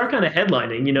guess they are kind of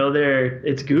headlining.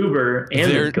 It's Goober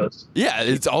and the Ghost. Yeah,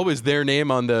 it's always their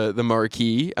name on the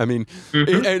marquee. I mean,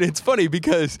 Mm-hmm. and it's funny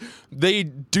because they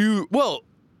do well.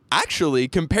 Actually,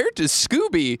 compared to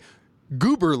Scooby,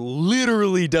 Goober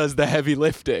literally does the heavy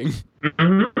lifting.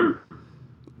 Mm-hmm.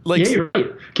 Like, yeah, you're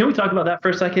right. Can we talk about that for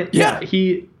a second? Yeah.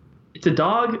 It's a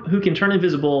dog who can turn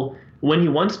invisible when he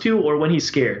wants to or when he's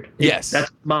scared. Yes.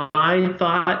 That's my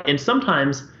thought. And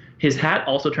sometimes his hat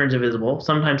also turns invisible.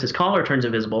 Sometimes his collar turns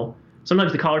invisible.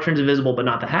 Sometimes the collar turns invisible, but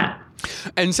not the hat.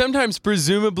 And sometimes,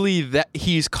 presumably, that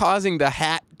he's causing the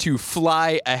hat to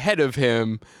fly ahead of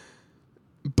him.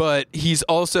 But he's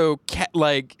also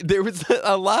there was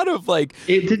a lot of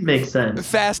It did make sense.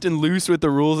 Fast and loose with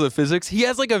the rules of physics. He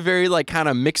has a very kind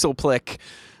of mixelplick.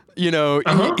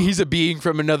 He's a being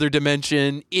from another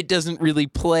dimension. It doesn't really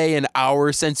play in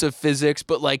our sense of physics,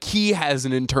 but he has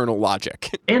an internal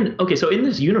logic. And okay, so in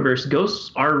this universe,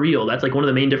 ghosts are real. That's one of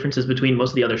the main differences between most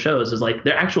of the other shows is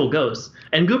they're actual ghosts.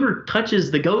 And Goober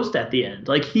touches the ghost at the end.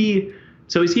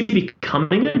 So is he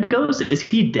becoming a ghost? Is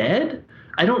he dead?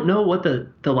 I don't know what the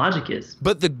logic is.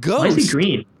 But the ghost. Why is he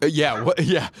green?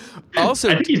 Yeah. Also,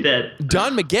 I think he's dead.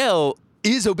 Don Miguel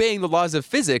is obeying the laws of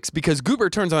physics because Goober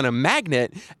turns on a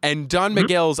magnet and Don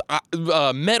Miguel's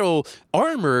metal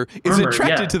armor is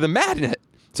attracted to the magnet.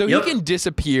 So he can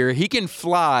disappear, he can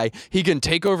fly, he can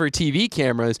take over TV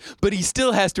cameras, but he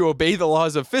still has to obey the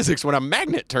laws of physics when a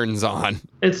magnet turns on.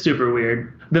 It's super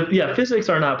weird. Physics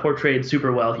are not portrayed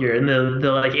super well here. In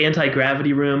the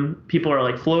anti-gravity room, people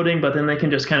are floating, but then they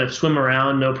can just kind of swim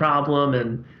around, no problem.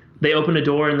 And they open a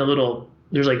door and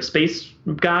there's space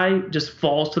guy just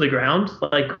falls to the ground,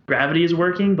 gravity is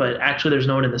working, but actually there's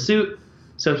no one in the suit.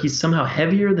 So he's somehow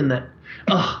heavier than that.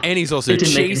 And he's also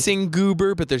chasing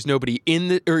Goober, but there's nobody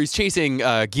or he's chasing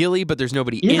Gilly, but there's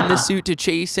nobody in the suit to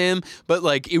chase him. But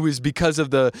it was because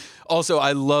of also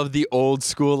I love the old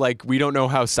school, we don't know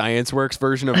how science works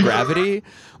version of gravity.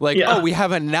 We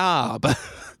have a knob.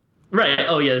 Right.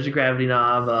 Oh yeah, there's a gravity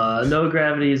knob, no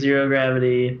gravity, zero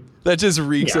gravity. That just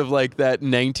reeks of that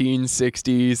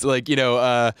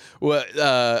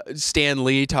 1960s, Stan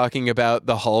Lee talking about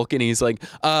the Hulk, and he's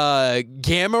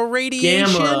gamma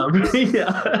radiation. Gamma.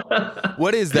 Yeah.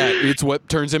 What is that? It's what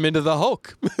turns him into the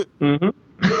Hulk. Mm-hmm.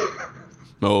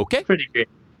 Okay. Pretty great.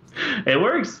 It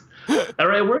works. All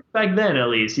right, it worked back then at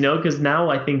least, because now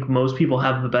I think most people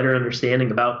have a better understanding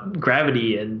about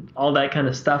gravity and all that kind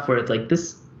of stuff. Where it's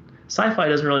this. Sci-fi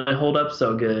doesn't really hold up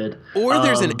so good. Or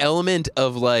there's an element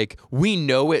of we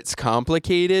know it's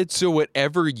complicated, so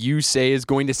whatever you say is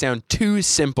going to sound too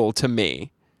simple to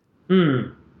me.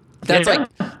 That's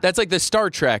the Star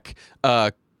Trek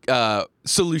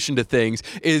solution to things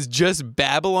is just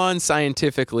Babylon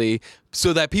scientifically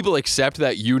so that people accept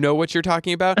that you know what you're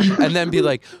talking about and then be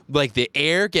like the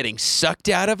air getting sucked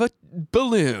out of a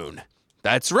balloon.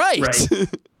 That's right.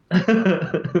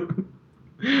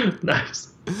 Nice.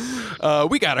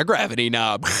 We got a gravity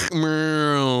knob.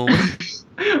 One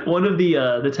of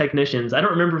the technicians, I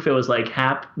don't remember if it was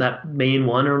Hap, that main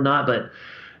one or not, but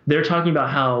they're talking about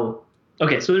how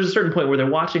so there's a certain point where they're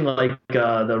watching I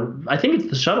think it's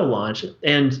the shuttle launch,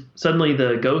 and suddenly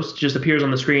the ghost just appears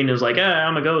on the screen and is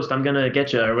I'm a ghost, I'm gonna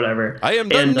get you or whatever. I am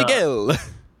Don Miguel.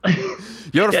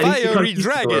 Your fiery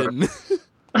dragon.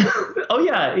 Oh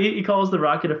yeah, he calls the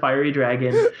rocket a fiery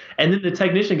dragon, and then the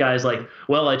technician guy is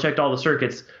well, I checked all the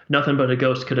circuits, nothing but a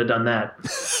ghost could have done that.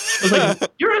 I was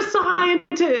you're a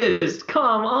scientist,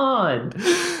 come on.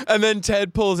 And then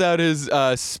Ted pulls out his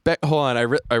hold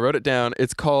on, I wrote it down.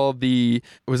 It's called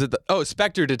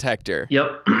Spectre detector.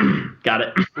 Yep. Got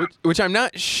it. Which I'm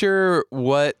not sure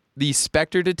what the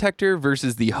Spectre detector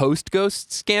versus the host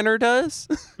ghost scanner does.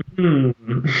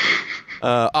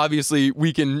 Obviously,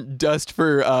 we can dust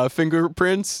for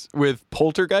fingerprints with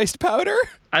poltergeist powder.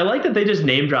 I like that they just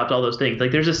name dropped all those things.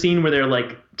 There's a scene where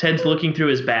they're Ted's looking through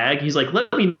his bag. He's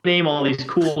let me name all these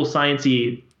cool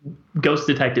sciencey ghost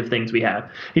detective things we have.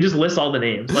 He just lists all the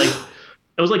names.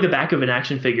 It was the back of an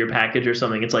action figure package or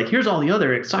something. It's here's all the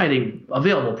other exciting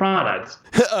available products.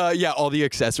 All the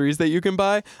accessories that you can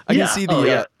buy. I can see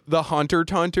the Haunter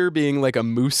Taunter being a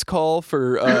moose call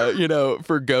for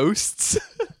for ghosts.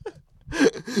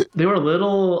 They were a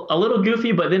little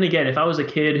goofy, but then again, if I was a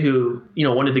kid who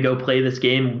wanted to go play this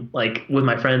game with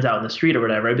my friends out in the street or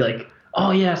whatever, I'd be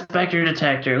Oh yeah, Spectre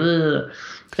Detector. Ugh.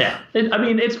 Yeah, I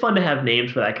mean, it's fun to have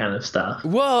names for that kind of stuff.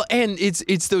 Well, and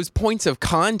it's those points of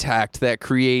contact that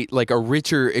create like a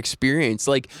richer experience.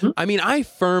 Like, I mean, I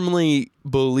firmly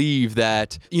believe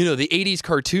that, you know, the 80s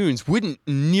cartoons wouldn't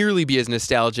nearly be as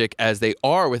nostalgic as they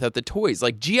are without the toys.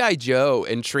 Like G.I. Joe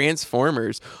and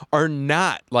Transformers are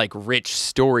not like rich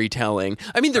storytelling.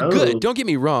 I mean, they're good. Don't get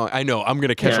me wrong. I know I'm going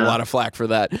to catch a lot of flack for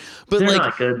that. But they're like,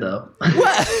 not good though.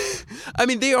 What? I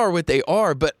mean, they are what they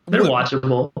are, but they're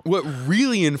watchable. What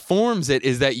really informs it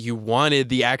is that you wanted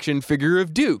the action figure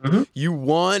of Duke. You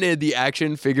wanted the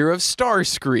action figure of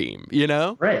Starscream, you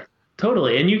know? Right.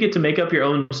 Totally. And you get to make up your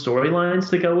own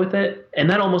storylines to go with it. And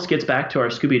that almost gets back to our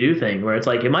Scooby-Doo thing, where it's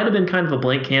like it might have been kind of a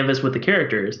blank canvas with the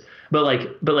characters, but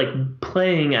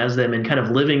playing as them and kind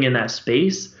of living in that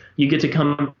space, you get to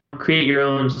come create your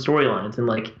own storylines. And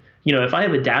like, you know, if I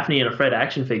have a Daphne and a Fred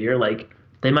action figure, like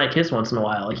they might kiss once in a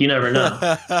while. Like you never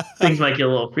know. Things might get a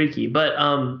little freaky. But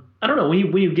I don't know,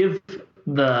 when you give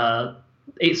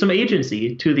some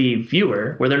agency to the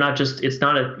viewer, where they're not just, it's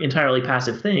not an entirely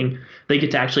passive thing, they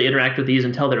get to actually interact with these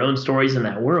and tell their own stories in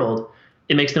that world,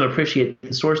 it makes them appreciate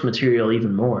the source material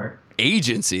even more.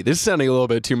 Agency? This is sounding a little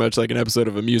bit too much like an episode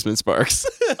of Amusement Sparks.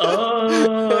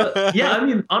 Yeah, I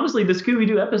mean, honestly, the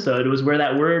Scooby-Doo episode was where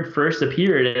that word first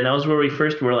appeared, and that was where we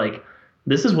first were like,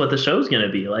 this is what the show's going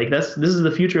to be. Like, this is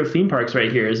the future of theme parks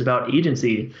right here, is about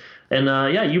agency. And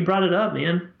yeah, you brought it up,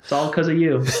 man. It's all because of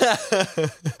you.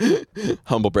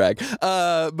 Humble brag.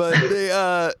 But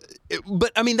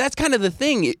I mean, that's kind of the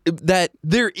thing, that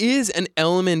there is an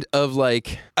element of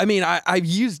like, I mean, I've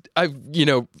you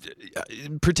know,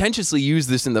 pretentiously used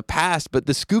this in the past, but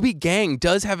the Scooby Gang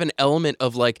does have an element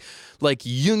of like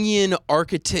Jungian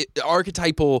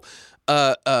archetypal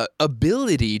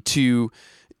ability to,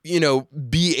 you know,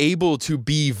 be able to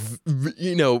be,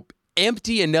 you know,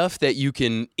 empty enough that you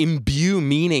can imbue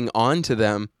meaning onto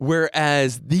them,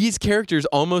 whereas these characters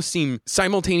almost seem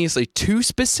simultaneously too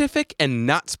specific and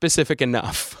not specific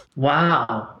enough.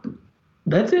 Wow,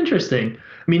 that's interesting.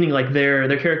 Meaning like their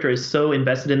character is so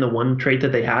invested in the one trait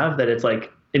that they have that it's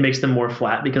like it makes them more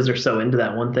flat because they're so into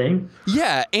that one thing.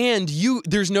 Yeah, and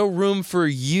there's no room for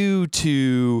you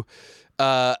to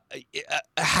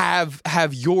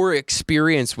have your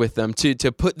experience with them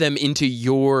to put them into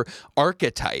your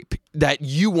archetype that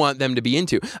you want them to be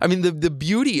into. I mean, the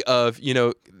beauty of, you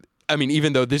know, I mean,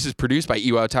 even though this is produced by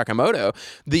Iwao Takamoto,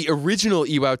 the original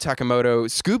Iwao Takamoto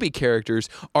Scooby characters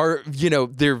are, you know,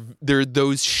 they're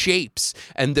those shapes,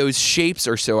 and those shapes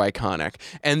are so iconic,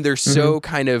 and they're so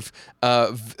kind of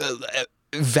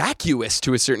vacuous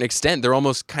to a certain extent. They're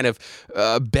almost kind of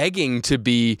begging to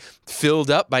be filled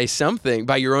up by something,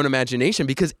 by your own imagination,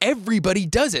 because everybody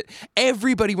does it.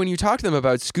 Everybody, when you talk to them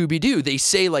about Scooby-Doo, they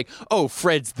say like, oh,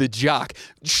 Fred's the jock.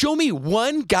 Show me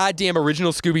one goddamn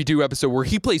original Scooby-Doo episode where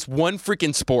he plays one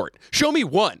freaking sport. Show me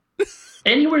one.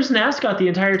 And he wears an ascot the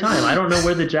entire time. I don't know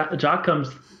where the jock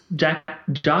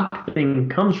thing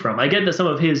comes from. I get that some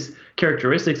of his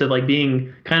characteristics of like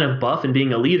being kind of buff and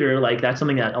being a leader, like that's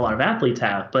something that a lot of athletes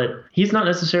have, but he's not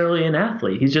necessarily an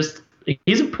athlete. He's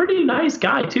a pretty nice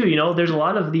guy too. You know, there's a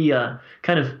lot of the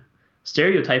kind of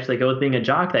stereotypes that go with being a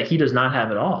jock that he does not have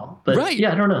at all. But right.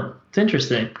 Yeah, I don't know. It's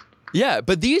interesting. Yeah,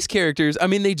 but these characters, I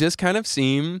mean, they just kind of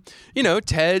seem, you know,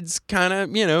 Ted's kind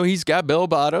of, you know, he's got bell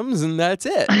bottoms and that's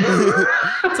it.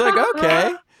 It's like,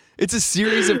 okay. It's a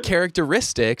series of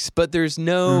characteristics, but there's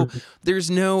no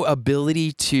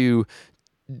ability to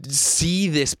see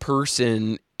this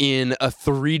person in a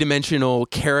three-dimensional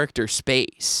character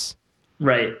space.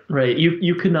 Right.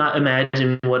 You could not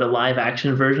imagine what a live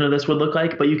action version of this would look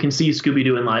like, but you can see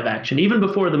Scooby-Doo in live action, even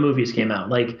before the movies came out.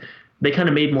 Like, they kind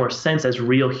of made more sense as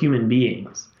real human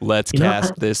beings. Let's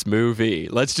cast this movie.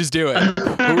 Let's just do it.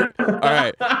 All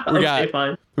right.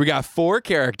 We got 4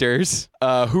 characters.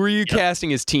 Who are you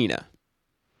casting as Tina?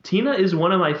 Tina is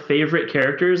one of my favorite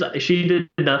characters. She did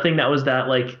nothing that was that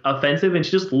like offensive, and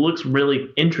she just looks really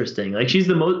interesting. Like she's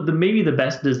maybe the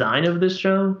best design of this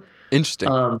show.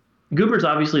 Interesting. Goober's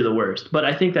obviously the worst, but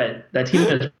I think that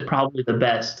Tina is probably the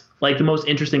best, like the most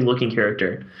interesting looking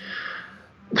character.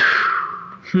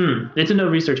 It's a no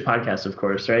research podcast, of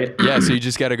course, right? Yeah, so you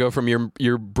just got to go from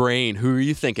your brain. Who are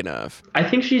you thinking of? I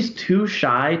think she's too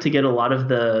shy to get a lot of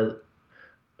the...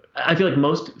 I feel like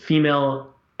most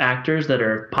female actors that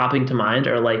are popping to mind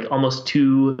are like almost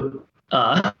too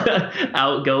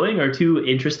outgoing or too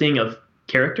interesting of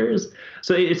characters.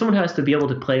 So it's someone who has to be able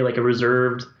to play like a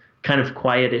reserved, kind of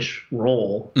quietish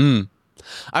role.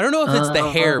 I don't know if it's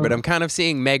the hair, but I'm kind of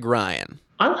seeing Meg Ryan.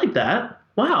 I like that.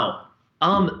 Wow.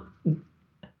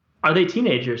 Are they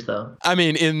teenagers, though? I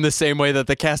mean, in the same way that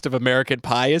the cast of American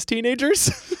Pie is teenagers?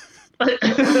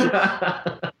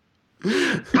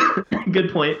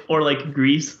 Good point. Or like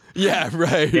Grease. Yeah,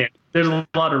 right. Yeah, there's a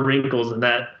lot of wrinkles in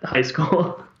that high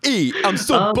school. Hey, I'm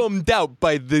so bummed out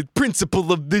by the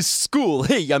principal of this school.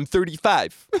 Hey, I'm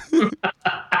 35.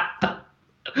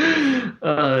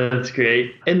 That's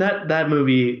great. And that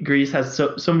movie, Grease, has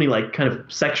so many like kind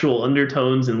of sexual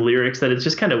undertones and lyrics that it's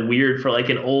just kind of weird for like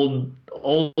an old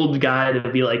guy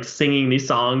to be like singing these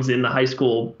songs in the high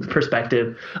school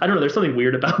perspective. I don't know. There's something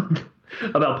weird about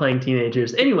playing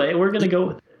teenagers. Anyway, we're gonna go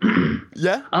with it.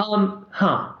 Yeah.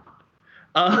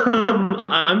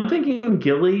 I'm thinking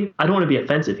Gilly. I don't want to be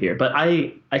offensive here, but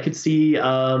I could see.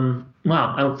 Wow,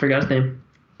 I forgot his name,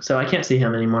 so I can't see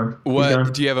him anymore.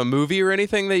 What? Do you have a movie or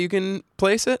anything that you can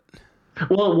place it?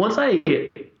 Well, once I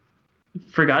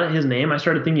forgot his name, I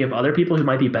started thinking of other people who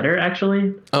might be better.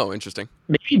 Actually. Oh, interesting.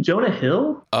 Maybe Jonah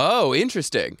Hill. Oh,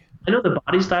 interesting. I know the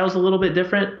body style's a little bit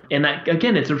different, and that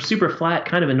again, it's a super flat,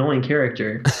 kind of annoying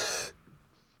character.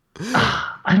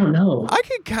 I don't know. I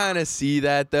could kind of see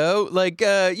that though. Like,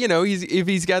 if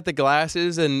he's got the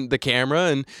glasses and the camera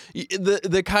and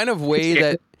the kind of way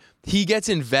that he gets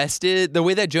invested, the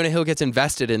way that Jonah Hill gets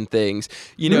invested in things,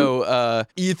 you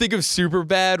think of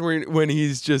Superbad when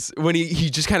he just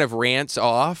kind of rants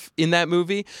off in that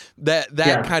movie, that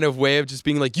kind of way of just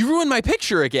being like, you ruined my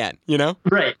picture again,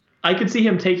 Right. I could see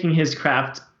him taking his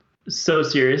craft so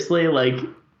seriously, like,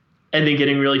 and then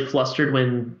getting really flustered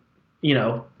when,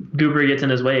 Goober gets in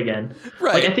his way again.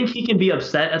 Right. Like, I think he can be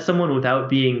upset at someone without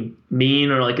being mean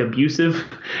or like abusive.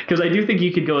 Because I do think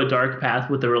you could go a dark path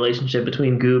with the relationship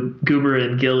between Goober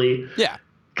and Gilly. Yeah.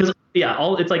 Because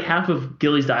it's like half of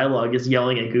Gilly's dialogue is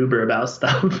yelling at Goober about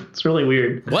stuff. It's really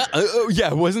weird. What?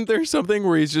 Yeah. Wasn't there something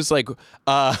where he's just like,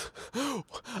 a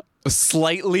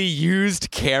slightly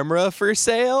used camera for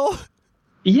sale?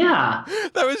 Yeah.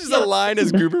 That was just a line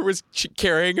as Goober was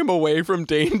carrying him away from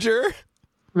danger.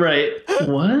 Right.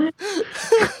 What?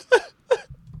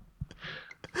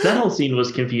 That whole scene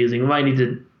was confusing. We might need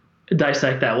to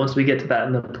dissect that once we get to that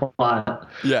in the plot.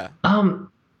 Yeah. What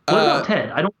about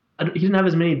Ted? He didn't have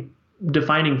as many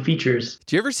defining features.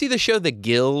 Do you ever see the show The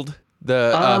Guild,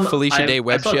 the Felicia Day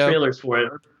web show? I saw trailers for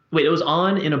it. Wait, it was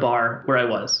on in a bar where I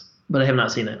was, but I have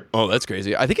not seen it. Oh, that's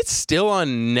crazy. I think it's still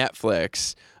on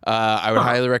Netflix. I would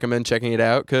highly recommend checking it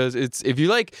out because if you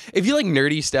like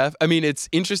nerdy stuff. I mean, it's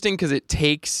interesting because it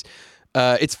takes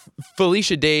it's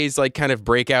Felicia Day's like kind of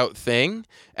breakout thing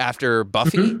after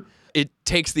Buffy. Mm-hmm. It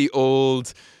takes the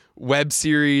old web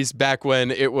series back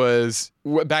when a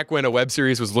web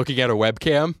series was looking at a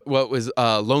webcam. What was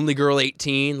Lonely Girl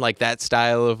 18, like that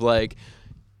style of like,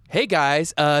 hey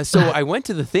guys, so I went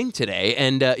to the thing today,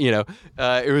 and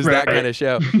it was that kind of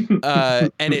show,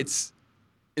 and it's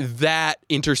that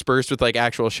interspersed with like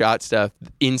actual shot stuff.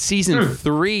 In season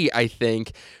 3, I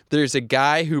think there's a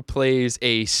guy who plays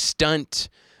a stunt,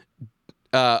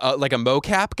 like a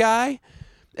mocap guy,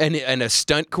 and a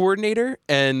stunt coordinator,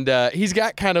 and he's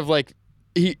got kind of like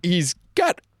he's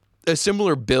got a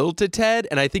similar build to Ted,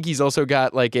 and I think he's also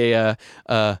got like all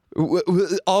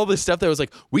the stuff that was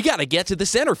like, we got to get to the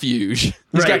centrifuge.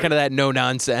 He's got kind of that no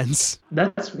nonsense.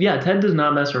 Ted does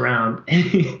not mess around.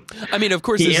 I mean, of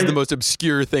course, this is the most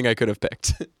obscure thing I could have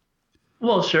picked.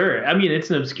 Well, sure. I mean, it's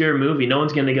an obscure movie. No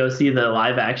one's going to go see the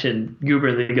live action Goober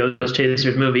and the Ghost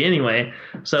Chasers movie anyway.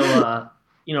 So,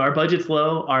 our budget's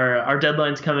low, our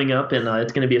deadline's coming up, and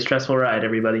it's going to be a stressful ride,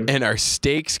 everybody. And our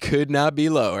stakes could not be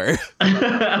lower.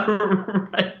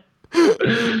 Right.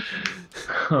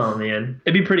 Oh, man.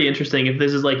 It'd be pretty interesting if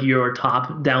this is like your top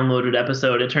downloaded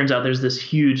episode. It turns out there's this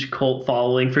huge cult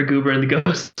following for Goober and the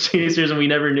Ghost Chasers, and we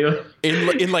never knew it.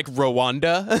 In like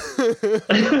Rwanda?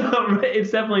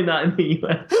 It's definitely not in the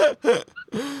U.S.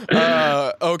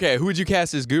 Okay, who would you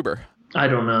cast as Goober? I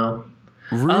don't know.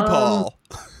 RuPaul.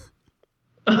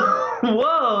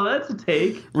 Whoa, that's a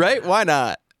take. Right? Why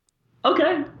not?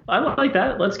 Okay, I like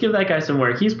that. Let's give that guy some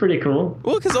work. He's pretty cool.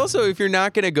 Well, because also if you're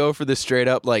not gonna go for the straight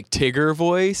up like Tigger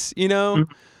voice,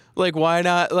 like why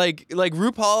not like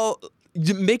RuPaul?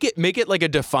 Make it like a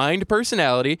defined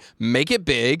personality. Make it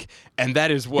big, and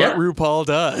that is what RuPaul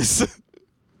does.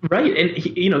 Right,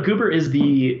 and Goober is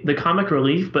the comic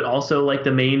relief, but also like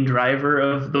the main driver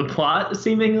of the plot.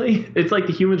 Seemingly, it's like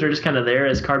the humans are just kind of there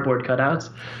as cardboard cutouts.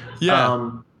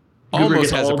 Yeah,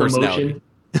 almost has a personality.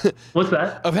 What's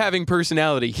that? Of having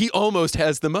personality, he almost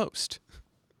has the most.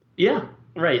 Yeah,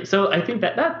 right. So I think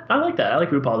that I like that. I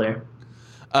like RuPaul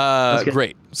there.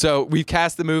 Great. So we've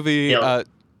cast the movie. Yep.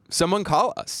 Someone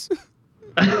call us.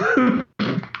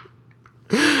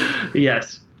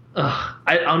 Yes.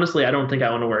 I don't think I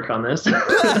want to work on this.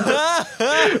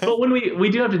 But when we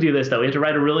do have to do this, though, we have to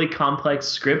write a really complex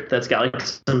script that's got like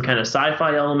some kind of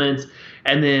sci-fi elements,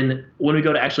 and then when we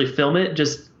go to actually film it,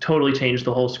 just totally change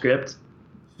the whole script.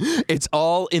 It's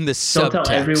all in the subtext. Don't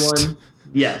tell everyone.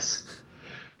 Yes.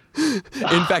 In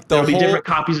fact, there'll be different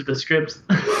copies of the scripts.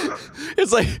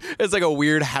 It's like a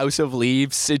weird House of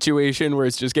Leaves situation where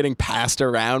it's just getting passed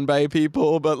around by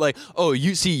people. But like, oh,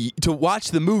 you see, to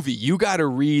watch the movie, you got to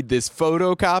read this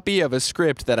photocopy of a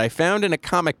script that I found in a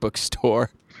comic book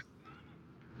store.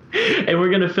 And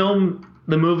we're gonna film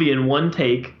the movie in one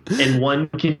take, in one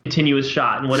continuous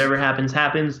shot, and whatever happens,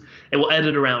 and we'll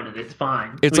edit around it. It's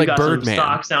fine. It's We've like got Birdman. some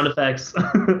stock sound effects.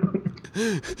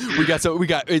 We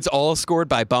got it's all scored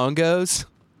by bongos.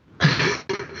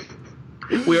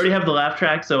 We already have the laugh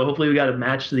track, so hopefully we got to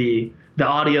match the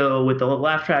audio with the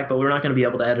laugh track, but we're not going to be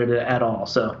able to edit it at all.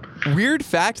 So weird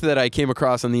fact that I came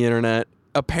across on the internet.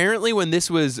 Apparently, when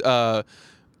this was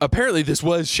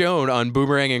shown on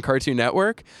Boomerang and Cartoon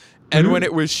Network, and when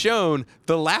it was shown,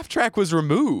 the laugh track was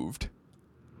removed.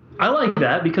 I like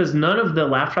that because none of the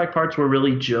laugh track parts were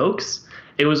really jokes.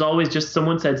 It was always just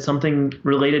someone said something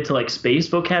related to like space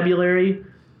vocabulary,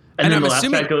 and then the laugh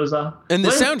track goes off. And the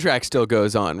soundtrack still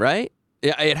goes on, right?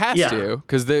 Yeah, it has to,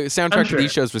 because the soundtrack to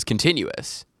these shows was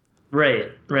continuous.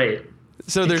 Right.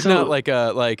 So there's not like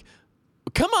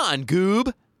come on,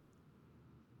 Goob.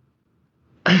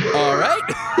 All right.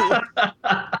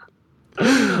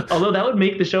 Although that would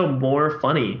make the show more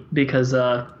funny because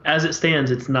as it stands,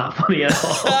 it's not funny at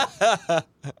all.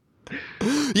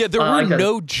 Yeah, there were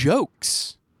no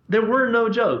jokes. There were no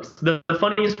jokes. The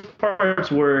funniest parts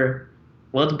were,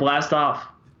 let's blast off,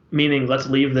 meaning let's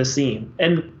leave this scene.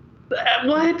 And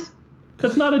what?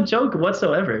 That's not a joke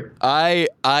whatsoever. I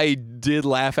did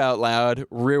laugh out loud,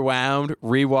 rewound,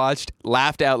 rewatched,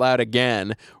 laughed out loud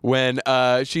again when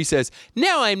she says,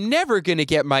 "Now I'm never going to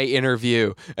get my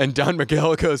interview." And Don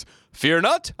Miguel goes, "Fear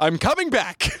not, I'm coming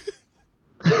back."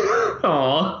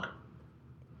 Aw.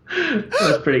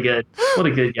 That's pretty good. What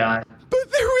a good guy.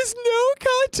 But there was no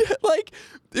content. Like,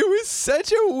 it was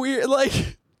such a weird,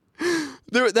 like,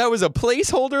 that was a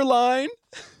placeholder line.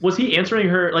 Was he answering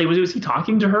her? Like, was he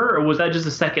talking to her, or was that just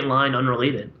a second line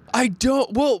unrelated?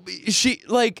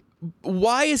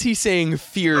 Why is he saying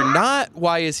fear not?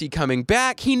 Why is he coming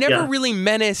back? He never really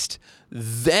menaced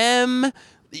them.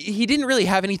 He didn't really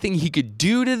have anything he could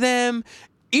do to them.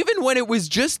 Even when it was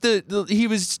just he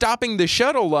was stopping the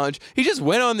shuttle launch, he just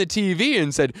went on the TV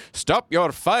and said, "Stop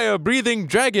your fire-breathing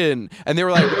dragon." And they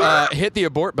were like, hit the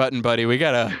abort button, buddy. We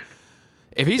gotta...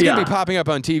 If he's going to be popping up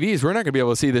on TVs, we're not going to be able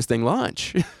to see this thing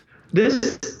launch.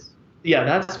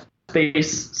 That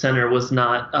Space Center was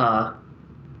not...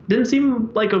 didn't seem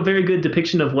like a very good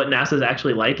depiction of what NASA's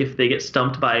actually like if they get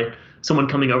stumped by someone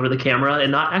coming over the camera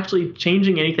and not actually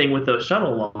changing anything with the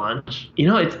shuttle launch. You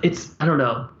know, it's I don't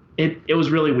know. It was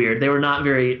really weird. They were not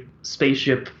very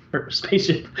spaceship.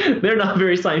 They're not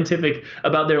very scientific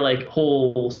about their like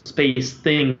whole space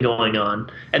thing going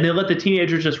on. And they let the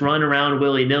teenagers just run around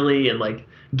willy-nilly and like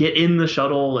get in the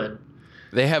shuttle, and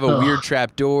they have a weird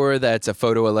trap door that's a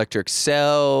photoelectric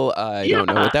cell. I don't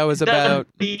know what that was about.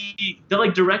 The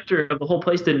like director of the whole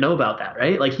place didn't know about that,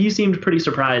 right? Like he seemed pretty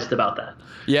surprised about that.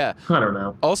 Yeah. I don't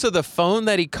know. Also, the phone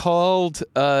that he called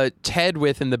Ted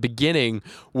with in the beginning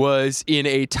was in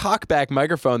a talkback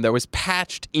microphone that was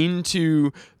patched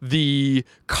into the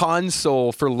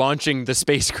console for launching the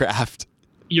spacecraft.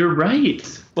 You're right.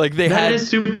 Like that is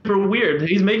super weird.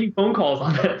 He's making phone calls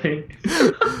on that thing.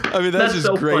 I mean, that's just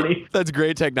so great. Funny. That's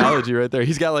great technology right there.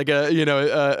 He's got like a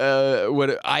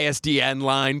ISDN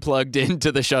line plugged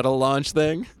into the shuttle launch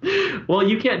thing. Well,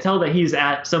 you can't tell that he's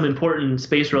at some important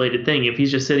space-related thing if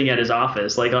he's just sitting at his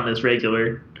office, like on his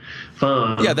regular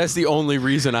phone. Yeah, that's the only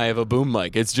reason I have a boom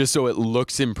mic. It's just so it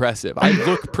looks impressive. I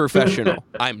look professional.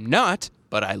 I'm not,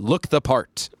 but I look the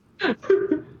part.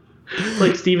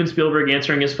 Like Steven Spielberg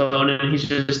answering his phone and he's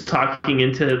just talking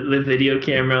into the video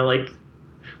camera. Like,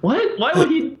 what? Why would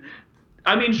he?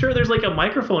 I mean, sure, there's like a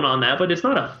microphone on that, but it's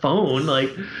not a phone. Like,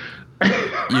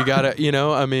 you gotta, you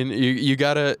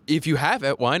gotta, if you have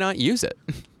it, why not use it?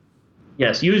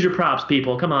 Yes, use your props,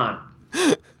 people. Come on.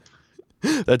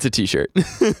 That's a t-shirt.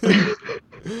 The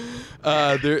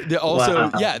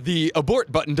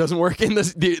abort button doesn't work in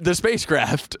the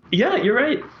spacecraft. Yeah, you're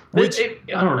right. I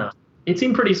don't know. It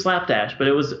seemed pretty slapdash, but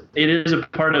it is a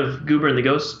part of Goober and the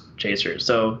Ghost Chaser.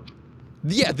 So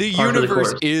yeah, the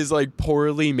universe is like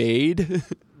poorly made.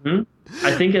 Mm-hmm.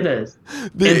 I think it is.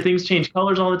 And things change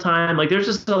colors all the time. Like there's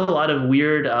just a lot of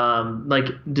weird like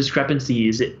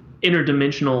discrepancies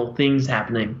interdimensional things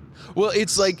happening. Well,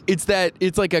 it's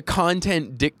like a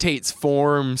content dictates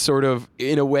form sort of,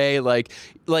 in a way, like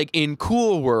in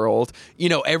Cool World,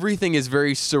 everything is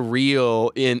very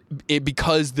surreal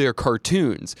because they're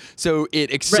cartoons. So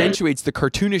it accentuates the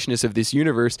cartoonishness of this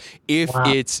universe if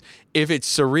it's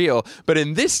surreal. But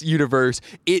in this universe,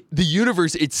 the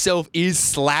universe itself is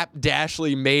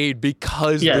slapdashly made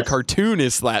because the cartoon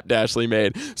is slapdashly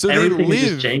made. So everything they live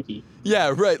is just janky.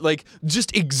 Yeah, right. Like,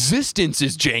 just existence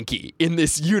is janky in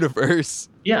this universe.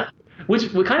 Yeah,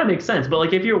 which kind of makes sense. But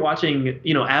like, if you're watching,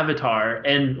 Avatar,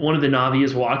 and one of the Na'vi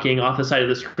is walking off the side of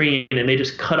the screen, and they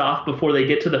just cut off before they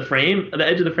get to the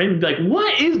edge of the frame, you'd be like,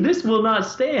 "What is this? Will not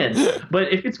stand."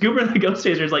 But if it's Goober and the Ghost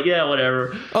Chaser, it's like, yeah,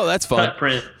 whatever. Oh, that's fun. Cut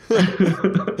print.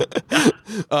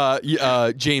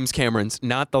 James Cameron's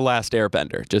not The Last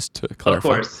Airbender, just to clarify.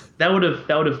 Of course, that would have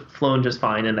flown just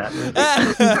fine in that movie.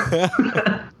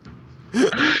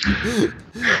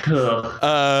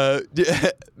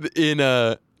 In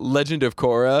Legend of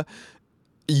Korra,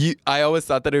 I always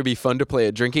thought that it would be fun to play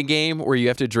a drinking game where you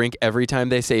have to drink every time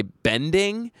they say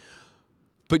bending,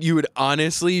 but you would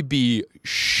honestly be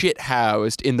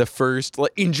shit-housed in just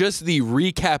the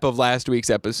recap of last week's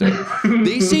episode.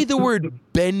 They say the word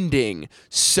bending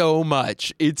so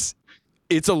much. It's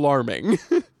alarming.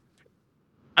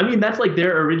 I mean, that's like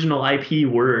their original IP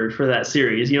word for that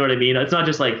series. You know what I mean? It's not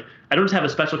just like, I don't just have a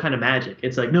special kind of magic.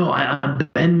 It's like, no, I'm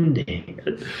bending.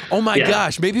 Oh my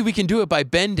gosh, maybe we can do it by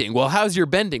bending. Well, how's your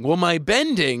bending? Well, my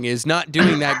bending is not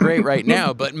doing that great right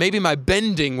now, but maybe my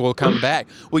bending will come back.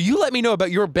 Well, you let me know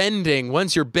about your bending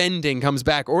once your bending comes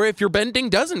back, or if your bending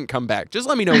doesn't come back. Just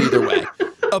let me know either way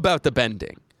about the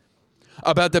bending.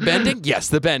 About the bending? Yes,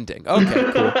 the bending.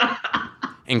 Okay, cool.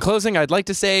 In closing, I'd like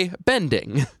to say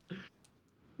bending.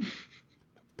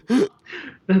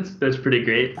 That's pretty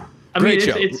great. Great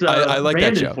show. It's I like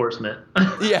brand that show. Enforcement.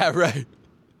 Yeah, right.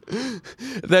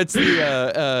 That's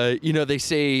the they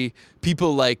say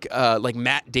people like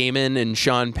Matt Damon and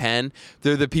Sean Penn,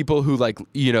 they're the people who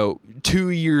 2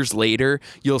 years later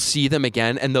you'll see them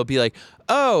again and they'll be like,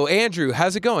 "Oh, Andrew,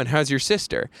 how's it going? How's your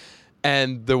sister?"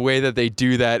 And the way that they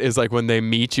do that is like when they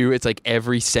meet you, it's like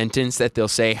every sentence that they'll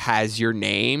say has your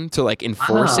name to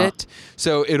enforce it.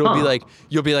 So it'll be like,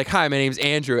 you'll be like, "Hi, my name's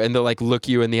Andrew," and they'll look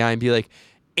you in the eye and be like,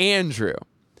 "Andrew.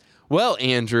 Well,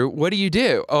 Andrew, what do you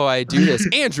do?" "Oh, I do this."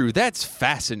 "Andrew, that's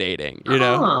fascinating."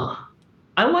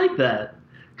 I like that.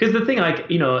 Because the thing,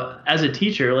 as a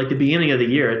teacher, the beginning of the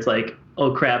year, it's like,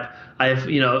 oh crap, I have,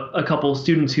 a couple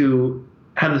students who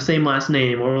have the same last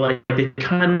name, or they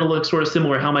kind of look sort of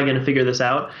similar. How am I going to figure this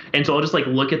out? And so I'll just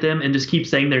look at them and just keep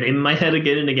saying their name in my head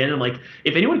again and again. I'm like,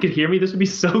 if anyone could hear me, this would be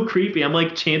so creepy. I'm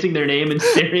chanting their name and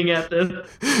staring at them.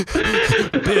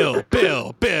 Bill,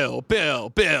 Bill, Bill, Bill,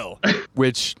 Bill.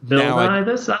 Which Bill now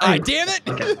the side. Ah, damn it.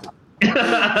 Okay.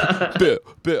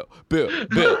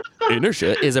 Bill.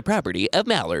 Inertia is a property of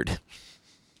Mallard.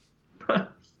 But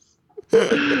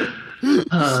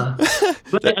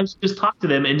I just talk to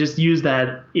them and just use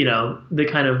that, the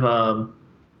kind of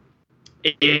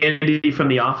Andy from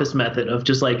The Office method of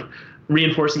just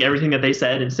reinforcing everything that they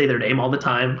said and say their name all the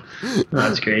time.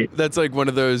 That's great. That's one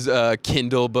of those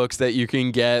Kindle books that you can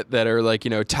get that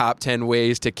are top 10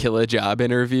 ways to kill a job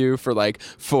interview for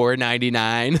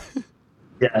 $4.99.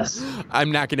 Yes.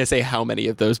 I'm not going to say how many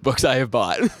of those books I have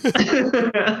bought.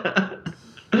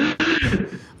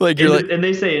 And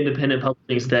they say independent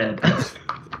publishing's dead.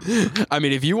 I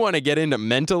mean, if you want to get into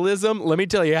mentalism, let me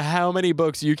tell you how many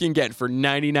books you can get for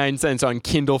 99 cents on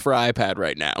Kindle for iPad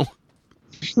right now.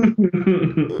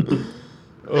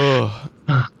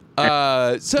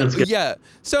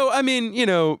 So I mean,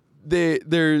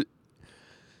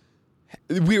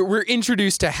 we're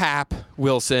introduced to Hap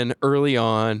Wilson early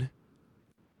on.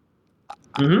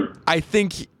 Mm-hmm. I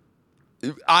think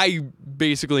I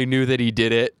basically knew that he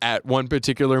did it at one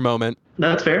particular moment.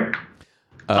 That's fair.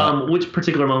 Which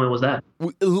particular moment was that?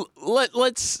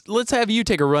 Let's have you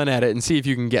take a run at it and see if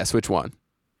you can guess which one.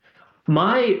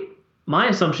 My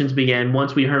assumptions began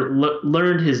once we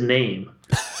learned his name,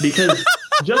 because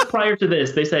just prior to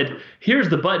this, they said, "Here's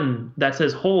the button that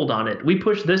says hold on it. We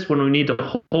push this when we need to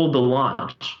hold the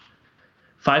launch."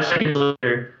 5 seconds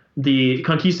later, the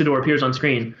conquistador appears on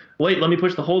screen. "Wait, let me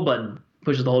push the hold button."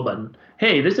 Pushes the hold button.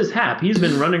 "Hey, this is Hap. He's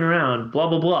been running around, blah,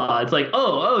 blah, blah." It's like,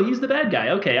 oh, he's the bad guy.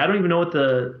 Okay, I don't even know what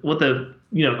the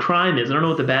crime is. I don't know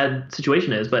what the bad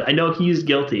situation is, but I know he's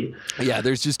guilty. Yeah,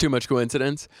 there's just too much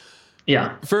coincidence.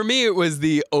 Yeah. For me, it was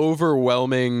the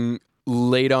overwhelming,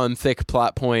 laid-on thick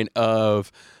plot point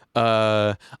of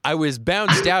I was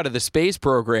bounced out of the space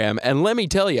program, and let me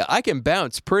tell you, I can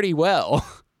bounce pretty well.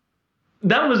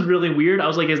 That was really weird. I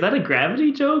was like, is that a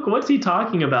gravity joke? What's he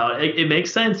talking about? It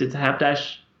makes sense. It's a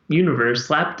Hapdash universe.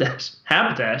 Slapdash.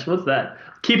 Hapdash. What's that?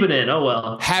 Keep it in. Oh,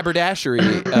 well. Haberdashery.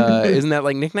 Isn't that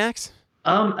like knickknacks?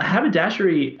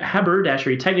 Haberdashery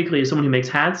technically is someone who makes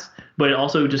hats, but it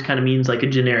also just kind of means like a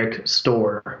generic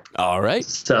store. All right.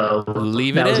 So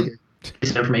leave it in.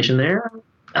 Piece of information there.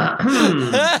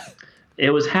 It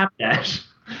was Hapdash,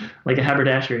 like a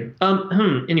haberdashery.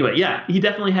 Anyway, yeah, he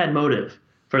definitely had motive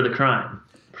for the crime,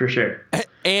 for sure.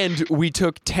 And we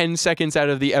took 10 seconds out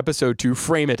of the episode to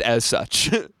frame it as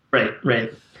such.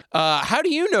 Right. How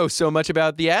do you know so much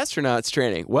about the astronauts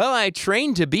training? Well, I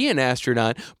trained to be an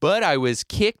astronaut, but I was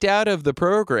kicked out of the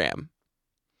program.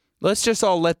 Let's just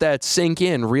all let that sink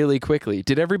in really quickly.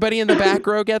 Did everybody in the back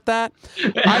row get that?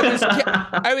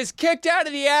 I was kicked out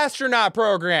of the astronaut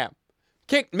program.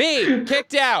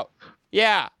 Kicked out.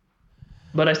 Yeah.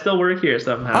 But I still work here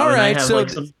somehow. All right, and I have like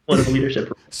some sort of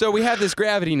leadership. So we have this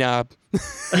gravity knob.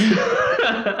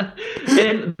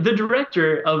 And the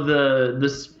director of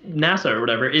this NASA or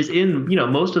whatever is in,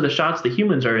 most of the shots the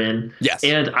humans are in. Yes.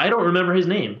 And I don't remember his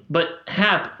name, but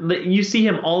Hap, you see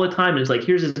him all the time. And it's like,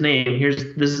 here's his name.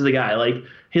 This is the guy. Like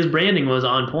his branding was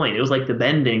on point. It was like the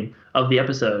bending of the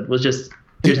episode was just,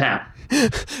 here's Hap.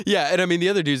 Yeah, and I mean the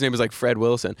other dude's name was like Fred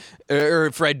Wilson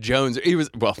or Fred Jones. He was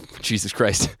Jesus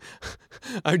Christ.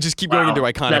 I just keep going into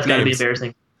iconic names. That's gotta be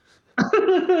embarrassing.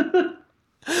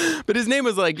 But his name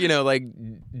was like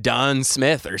Don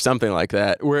Smith or something like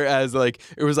that. Whereas like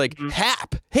it was like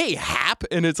Hap. Hey Hap,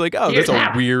 and it's like, oh, Here's that's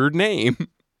Hap. a weird name.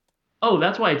 Oh,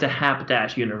 that's why it's a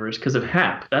Hapdash universe, because of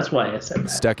Hap. That's why I said that.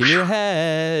 Stuck in your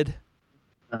head.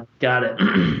 Got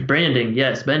it. Branding,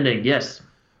 yes. Bending, yes.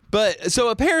 But so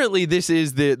apparently this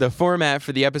is the format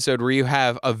for the episode where you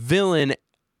have a villain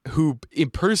who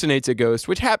impersonates a ghost,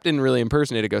 which Hap didn't really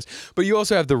impersonate a ghost, but you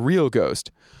also have the real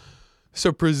ghost.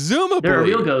 So presumably there are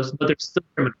real ghosts, but they're still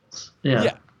criminals.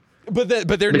 Yeah. But they're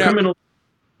the not criminal.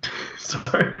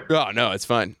 Sorry. Oh no, it's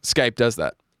fine. Skype does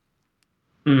that.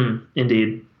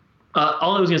 Indeed.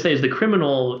 All I was gonna say is the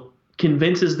criminal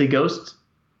convinces the ghost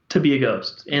to be a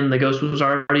ghost, and the ghost was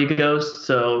already a ghost,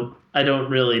 so I don't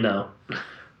really know.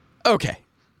 Okay.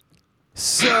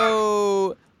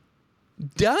 So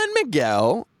Don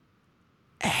Miguel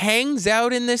hangs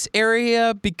out in this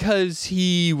area because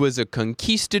he was a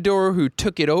conquistador who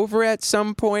took it over at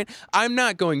some point. I'm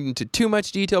not going into too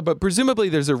much detail, but presumably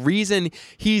there's a reason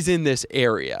he's in this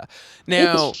area.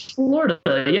 Now, it's Florida,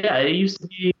 yeah, it used to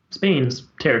be Spain's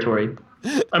territory.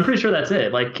 I'm pretty sure that's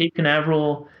it. Like Cape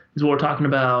Canaveral is what we're talking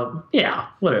about. Yeah,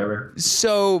 whatever.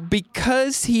 So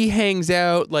because he hangs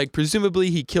out, like presumably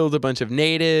he killed a bunch of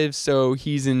natives, so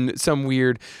he's in some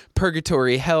weird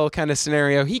purgatory hell kind of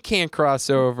scenario. He can't cross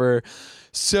over.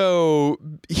 So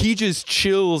he just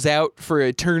chills out for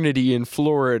eternity in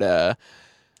Florida.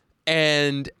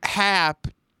 And Hap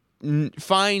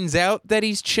finds out that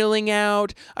he's chilling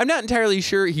out. I'm not entirely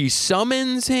sure. He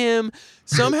summons him.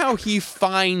 Somehow he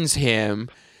finds him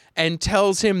and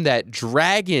tells him that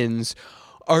dragons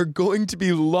are going to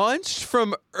be launched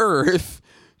from Earth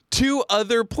to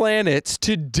other planets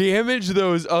to damage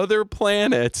those other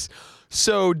planets.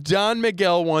 So Don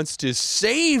Miguel wants to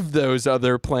save those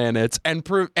other planets and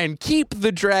keep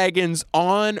the dragons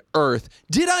on Earth.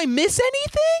 Did I miss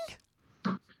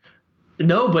anything?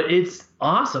 No, but it's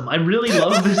awesome. I really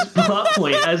love this plot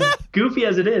point, as goofy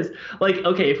as it is. Like,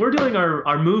 okay, if we're doing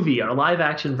our movie, our live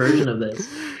action version of this,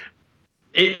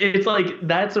 it's like,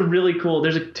 that's a really cool,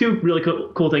 there's two really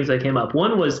cool things that came up.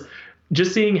 One was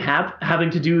just seeing Hap having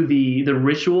to do the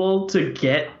ritual to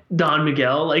get Don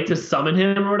Miguel, like to summon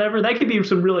him or whatever. That could be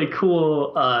some really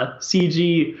cool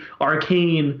CG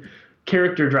arcane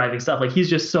character driving stuff. Like he's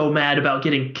just so mad about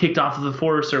getting kicked off of the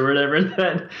force or whatever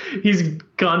that he's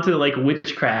gone to like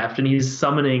witchcraft and he's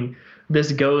summoning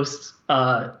this ghost.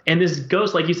 And this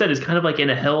ghost, like you said, is kind of like in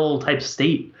a hell type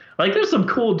state. Like there's some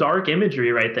cool dark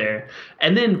imagery right there.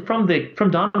 And then from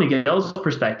Don Miguel's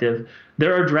perspective,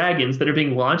 there are dragons that are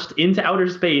being launched into outer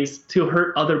space to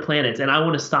hurt other planets. And I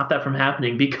want to stop that from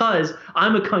happening because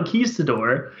I'm a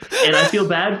conquistador and I feel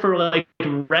bad for like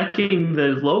wrecking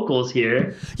the locals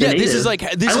here. Yeah, this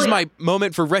is my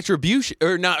moment for retribution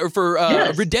or not, or for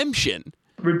redemption.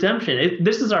 Redemption.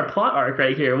 This is our plot arc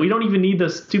right here. We don't even need the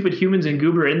stupid humans and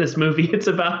Goober in this movie. It's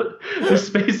about the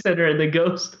Space Center and the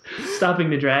ghost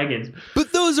stopping the dragons.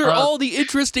 But those are all the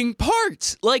interesting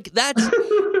parts. Like that's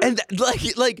and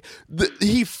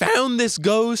he found this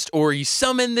ghost or he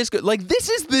summoned this ghost. Like this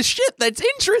is the shit that's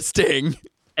interesting.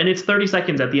 And it's 30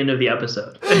 seconds at the end of the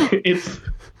episode. It's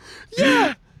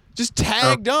just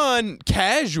tagged on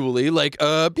casually, like,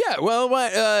 and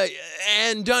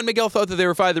Don Miguel thought that they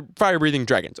were fire-breathing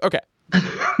dragons. Okay.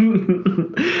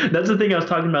 That's the thing I was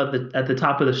talking about at the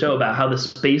top of the show about how the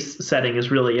space setting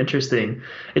is really interesting.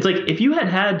 It's like if you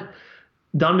had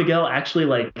Don Miguel actually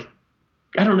like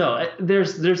I don't know.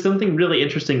 There's something really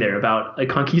interesting there about a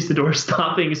conquistador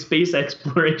stopping space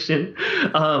exploration.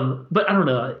 But I don't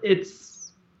know.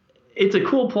 It's a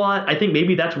cool plot. I think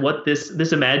maybe that's what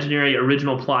this imaginary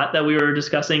original plot that we were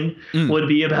discussing would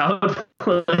be about.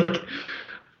 Like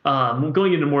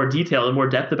going into more detail and more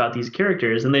depth about these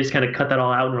characters, and they just kind of cut that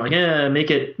all out and we're like, make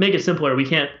it simpler. We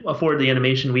can't afford the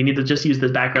animation. We need to just use the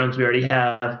backgrounds we already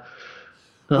have.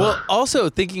 Well, also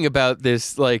thinking about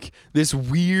this, like this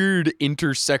weird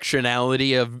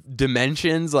intersectionality of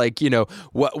dimensions, like,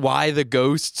 why the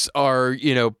ghosts are,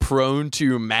 prone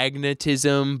to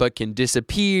magnetism but can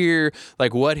disappear,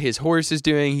 like what his horse is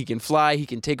doing. He can fly, he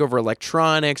can take over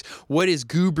electronics. What is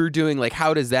Goober doing? Like,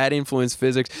 how does that influence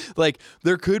physics? Like,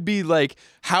 there could be like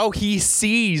how he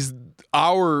sees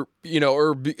our,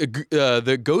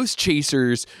 the ghost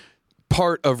chasers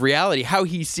part of reality, how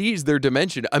he sees their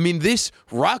dimension. I mean, this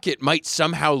rocket might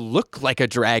somehow look like a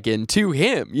dragon to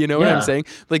him. You know what I'm saying?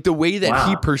 Like the way that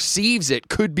he perceives it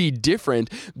could be different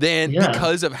than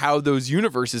because of how those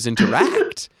universes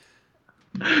interact.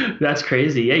 That's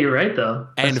crazy. Yeah, you're right though.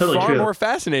 That's and totally far true. more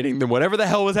fascinating than whatever the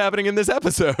hell was happening in this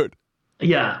episode.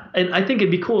 Yeah, and I think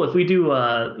it'd be cool if we do,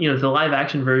 the live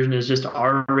action version is just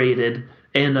R-rated,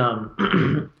 and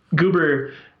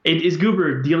Goober, is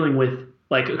Goober dealing with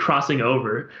like crossing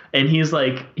over, and he's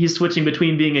switching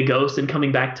between being a ghost and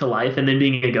coming back to life and then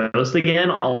being a ghost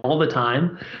again all the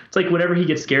time. It's like whenever he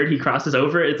gets scared, he crosses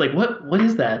over. It's like, what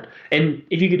is that? And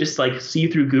if you could just like see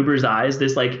through Goober's eyes,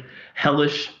 this like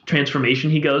hellish transformation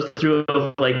he goes through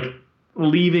of like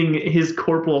leaving his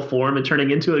corporal form and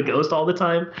turning into a ghost all the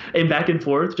time and back and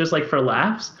forth just like for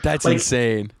laughs. That's like,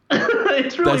 insane.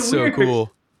 It's really That's weird. so cool.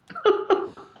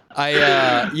 I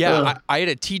had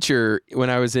a teacher when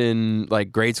I was in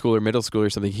like grade school or middle school or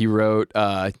something. He wrote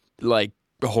like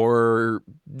horror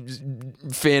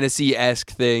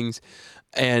fantasy-esque things,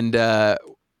 and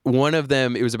one of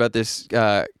them, it was about this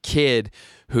kid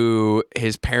who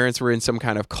his parents were in some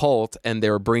kind of cult and they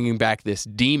were bringing back this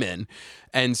demon,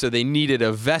 and so they needed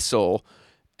a vessel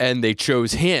and they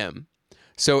chose him.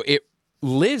 So it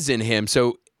lives in him,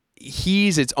 so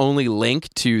he's its only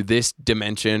link to this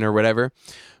dimension or whatever.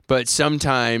 But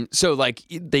sometimes, so like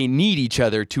they need each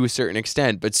other to a certain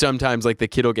extent, but sometimes like the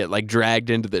kid will get like dragged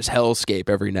into this hellscape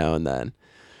every now and then.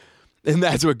 And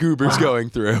that's what Goober's going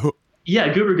through.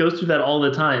 Yeah, Goober goes through that all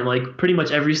the time. Like pretty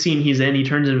much every scene he's in, he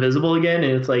turns invisible again.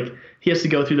 And it's like he has to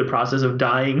go through the process of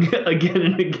dying again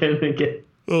and again and again.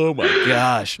 Oh my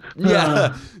gosh.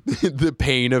 Yeah. The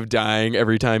pain of dying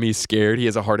every time he's scared. He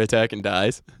has a heart attack and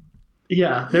dies.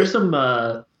 Yeah, there's some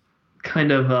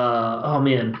kind of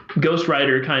Ghost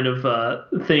Rider kind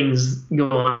of things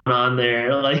going on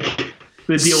there, like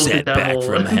the deal with the devil.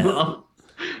 From hell.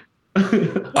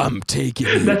 I'm taking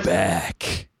you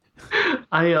back.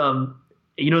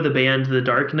 The band The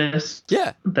Darkness.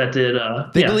 Yeah, that did.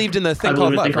 They believed in the thing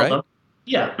called love, right? Love.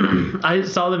 Yeah, I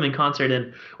saw them in concert,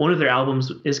 and one of their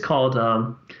albums is called.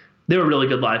 They were really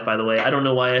good live, by the way. I don't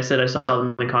know why I said I saw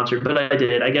them in concert, but I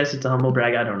did. I guess it's a humble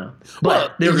brag. I don't know.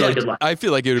 But they were really good live. I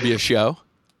feel like it would be a show.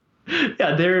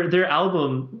 Yeah, their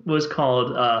album was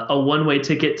called A One-Way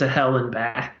Ticket to Hell and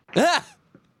Back.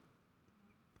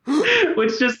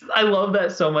 Which just, I love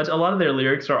that so much. A lot of their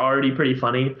lyrics are already pretty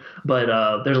funny, but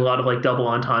there's a lot of like double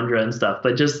entendre and stuff.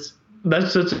 But just,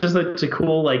 that's just such a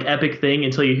cool, like epic thing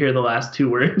until you hear the last two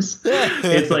words.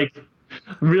 It's like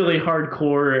really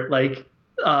hardcore, like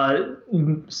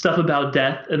stuff about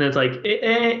death, and it's like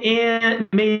and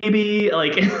maybe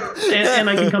like and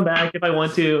I can come back if I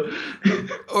want to.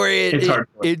 Or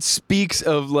it speaks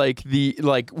of like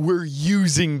we're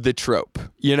using the trope,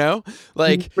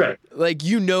 like right. Like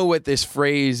what this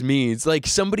phrase means. Like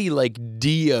somebody like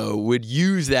Dio would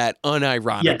use that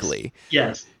unironically.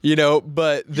 Yes.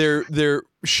 But they're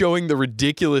showing the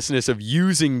ridiculousness of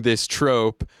using this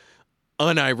trope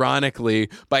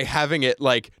unironically by having it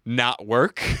like not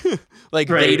work. Like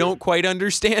right. They don't quite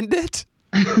understand it.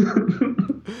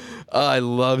 I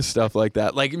love stuff like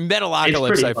that. Like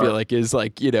Metalocalypse, I feel like is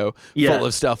like, full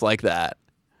of stuff like that.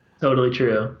 Totally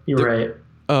true. You're right.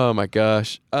 Oh my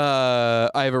gosh.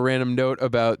 I have a random note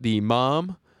about the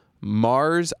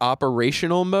Mars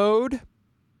operational mode.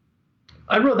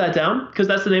 I wrote that down because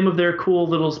that's the name of their cool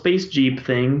little space Jeep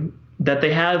thing that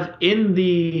they have in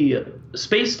the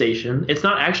space station. It's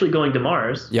not actually going to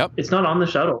Mars. Yep. It's not on the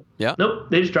shuttle. Yep. Nope.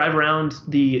 They just drive around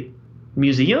the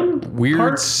museum.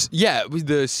 Weird. Yeah.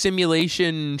 The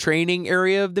simulation training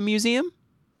area of the museum.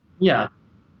 Yeah.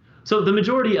 So the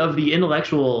majority of the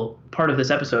intellectual part of this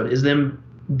episode is them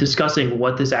discussing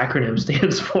what this acronym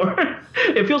stands for.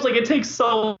 It feels like it takes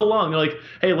so long. They're like,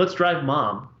 hey, let's drive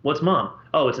mom. What's mom?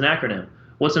 Oh, it's an acronym.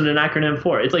 What's an acronym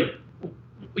for? It's like,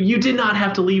 you did not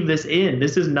have to leave this in.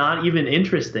 This is not even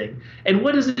interesting. And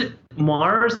what is it?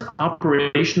 Mars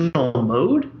operational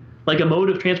mode? Like a mode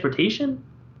of transportation?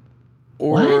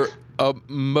 Or what? A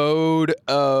mode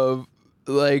of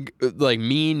like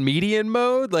mean median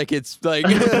mode? Like it's like,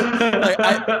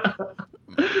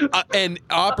 an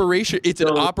operation. It's an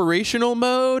operational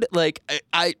mode. Like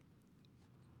I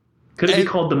could it be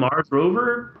called the Mars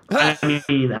rover? I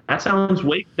mean, that sounds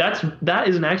that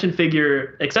is an action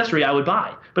figure accessory I would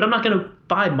buy, but I'm not going to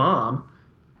buy mom.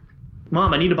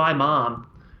 Mom, I need to buy mom.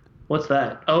 What's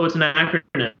that? Oh, it's an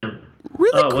acronym.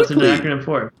 Really quickly, what's an acronym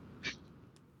for?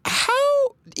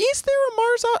 How is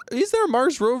there a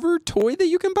Mars rover toy that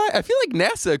you can buy? I feel like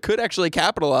NASA could actually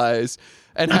capitalize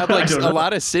and have like a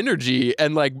lot of synergy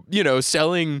and like,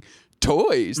 selling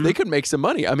toys. They could make some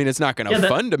money. I mean, it's not going to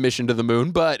fund a mission to the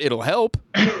moon, but it'll help.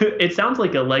 It sounds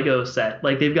like a Lego set.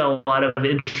 Like they've got a lot of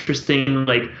interesting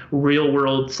like real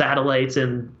world satellites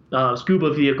and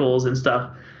scuba vehicles and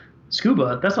stuff.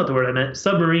 Scuba? That's not the word I meant.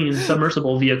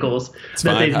 Submersible vehicles. It's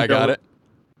fine. I got it.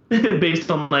 Based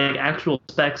on like actual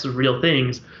specs of real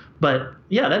things. But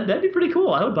yeah, that'd be pretty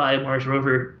cool. I would buy a Mars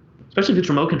rover, especially if it's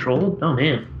remote controlled. Oh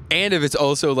man. And if it's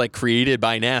also like created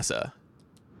by NASA.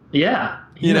 Yeah.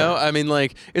 You know, I mean,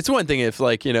 like, it's one thing if,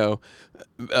 like, Hasbro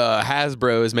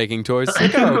is making toys. It's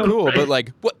like, oh, cool. Right. But,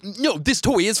 like, what? No, this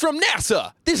toy is from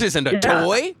NASA. This isn't a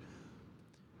toy.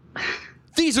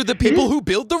 These are the people who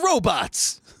build the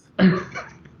robots. Yeah,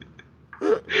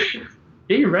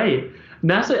 you're right.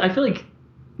 NASA, I feel like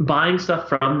buying stuff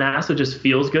from NASA just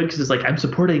feels good because it's like, I'm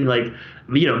supporting, like,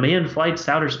 manned flights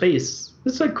to outer space.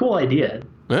 It's a cool idea.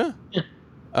 Yeah.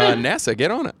 NASA, get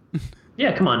on it.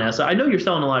 Yeah, come on, NASA. I know you're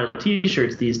selling a lot of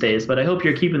T-shirts these days, but I hope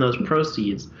you're keeping those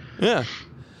proceeds. Yeah.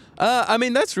 I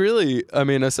mean, that's really,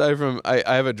 aside from, I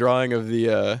have a drawing of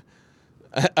the,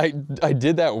 I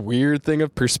did that weird thing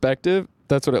of perspective.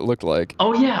 That's what it looked like.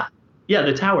 Oh, yeah. Yeah,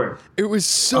 the tower. It was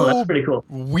so that's pretty cool.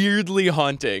 Weirdly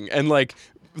haunting and, like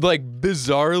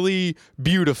bizarrely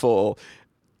beautiful.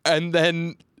 And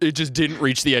then it just didn't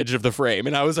reach the edge of the frame.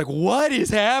 And I was like, what is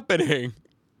happening?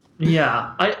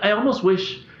 Yeah, I almost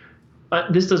wish...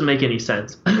 this doesn't make any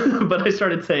sense, but I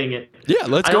started saying it. Yeah,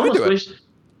 let's go into it. I almost wish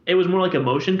it was more like a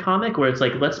motion comic where it's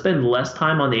like, let's spend less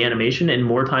time on the animation and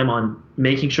more time on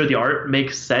making sure the art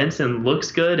makes sense and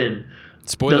looks good. And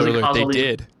spoiler alert, they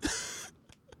did.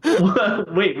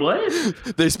 Wait, what?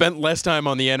 They spent less time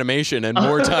on the animation and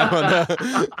more time on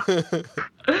the...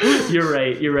 You're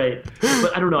right.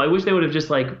 But I don't know. I wish they would have just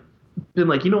like been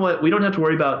like, you know what? We don't have to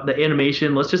worry about the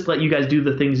animation. Let's just let you guys do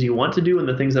the things you want to do and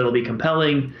the things that'll be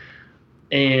compelling.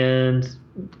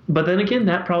 But then again,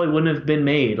 that probably wouldn't have been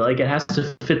made. Like, it has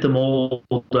to fit the mold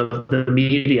of the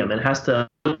medium. It has to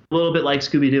look a little bit like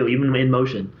Scooby-Doo, even in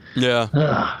motion. Yeah.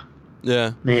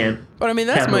 Yeah. Man. But I mean,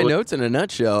 that's my notes in a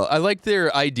nutshell. I like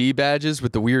their ID badges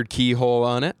with the weird keyhole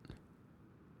on it.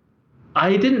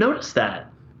 I didn't notice that.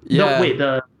 Yeah. No, wait,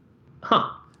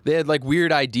 They had like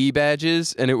weird ID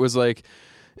badges, and it was like,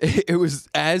 it was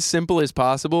as simple as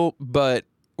possible, but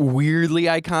weirdly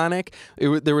iconic.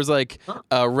 There was like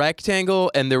a rectangle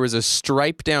and there was a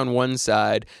stripe down one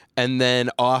side and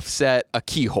then offset a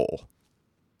keyhole.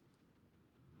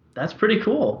 That's pretty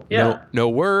cool. Yeah. No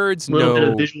words. A little bit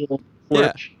of visual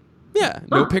flourish. Yeah.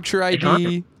 No picture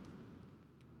ID.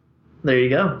 There you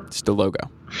go. Just a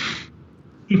logo.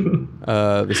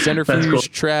 The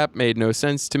centrifuge trap made no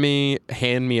sense to me.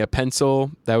 Hand me a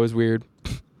pencil. That was weird.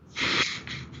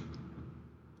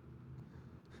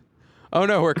 Oh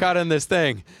no, we're caught in this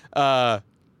thing.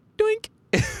 Doink.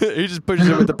 He just pushes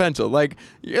it with the pencil. Like,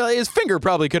 his finger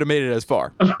probably could have made it as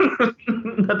far.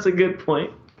 That's a good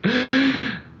point.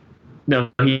 No,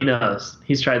 he knows.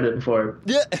 He's tried that before.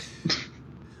 Yeah.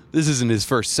 This isn't his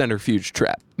first centrifuge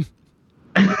trap.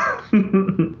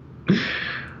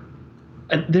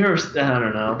 There's, I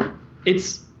don't know.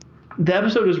 The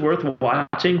episode is worth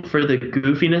watching for the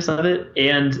goofiness of it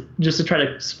and just to try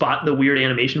to spot the weird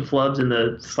animation flubs and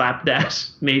the slapdash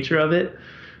nature of it.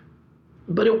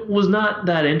 But it was not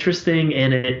that interesting,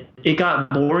 and it got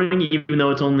boring even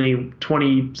though it's only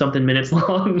 20-something minutes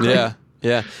long. Yeah.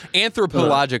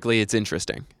 Anthropologically, it's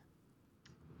interesting.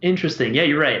 Interesting. Yeah,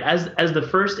 you're right. As the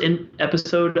first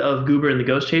episode of Goober and the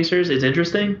Ghost Chasers is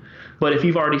interesting, but if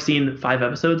you've already seen 5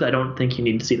 episodes, I don't think you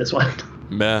need to see this one.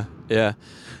 Meh. Yeah.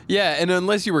 Yeah, and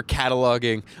unless you were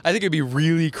cataloging, I think it'd be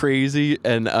really crazy.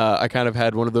 And I kind of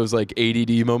had one of those like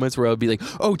ADD moments where I would be like,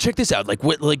 "Oh, check this out!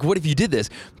 What if you did this?"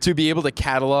 To be able to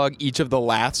catalog each of the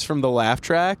laughs from the laugh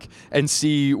track and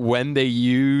see when they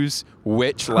use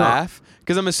which laugh,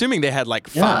 because I'm assuming they had like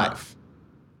 5.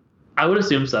 I would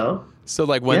assume so. So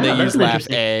like when they use laugh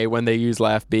A, when they use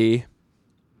laugh B.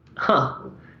 Huh.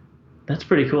 That's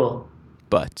pretty cool.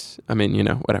 But I mean,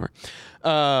 whatever.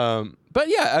 But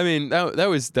yeah, I mean that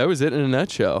was it in a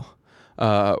nutshell.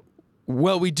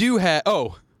 Well, we do have.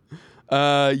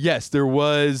 Yes, there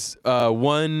was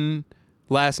one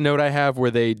last note I have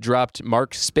where they dropped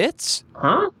Mark Spitz.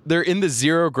 Huh? They're in the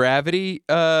zero gravity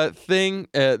thing.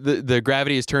 The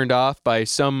gravity is turned off by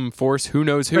some force, who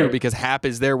knows who, because Hap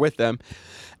is there with them.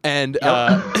 And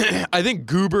I think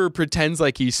Goober pretends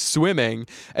like he's swimming,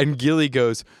 and Gilly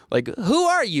goes like, "Who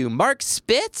are you, Mark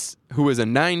Spitz?" Who was a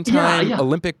 9-time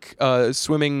Olympic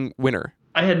swimming winner.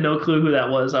 I had no clue who that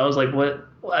was. I was like, "What?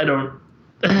 I don't.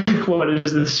 What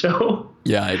is this show?"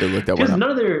 Yeah, I did look that one up.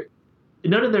 Because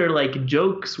none of their like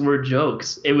jokes were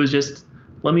jokes. It was just,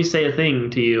 let me say a thing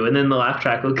to you, and then the laugh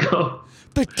track would go.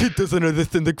 That kid doesn't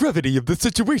understand the gravity of the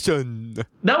situation.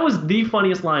 That was the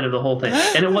funniest line of the whole thing,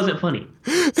 and it wasn't funny.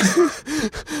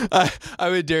 I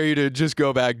would dare you to just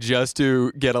go back just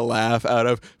to get a laugh out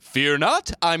of, "Fear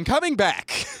not, I'm coming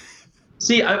back."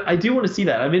 See, I do want to see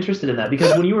that. I'm interested in that,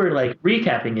 because when you were like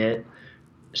recapping it,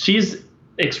 she's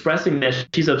expressing that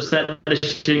she's upset that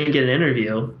she didn't get an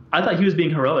interview. I thought he was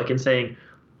being heroic and saying,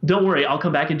 "Don't worry, I'll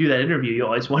come back and do that interview you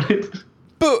always wanted."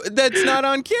 But that's not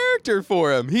on character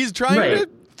for him. He's trying to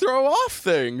throw off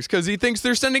things because he thinks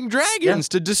they're sending dragons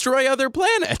to destroy other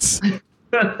planets.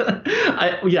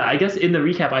 I guess in the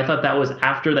recap, I thought that was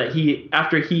after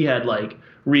he had like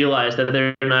realized that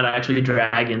they're not actually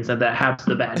dragons, and that Hap's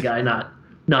the bad guy, not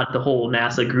the whole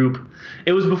NASA group.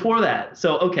 It was before that.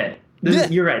 So, okay.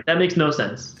 You're right. That makes no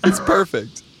sense. It's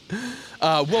perfect.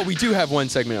 Well, we do have one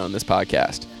segment on this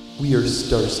podcast. We are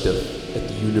star-stuffed at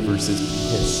the universe's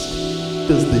behest.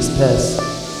 Does this pass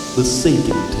the Sagan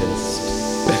test?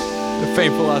 The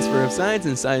famed philosopher of science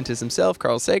and scientist himself,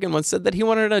 Carl Sagan, once said that he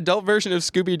wanted an adult version of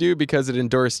Scooby-Doo because it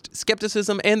endorsed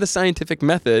skepticism and the scientific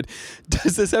method.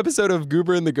 Does this episode of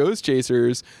Goober and the Ghost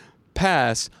Chasers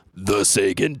pass the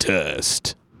Sagan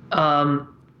test?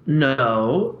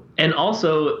 No. And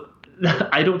also,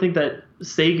 I don't think that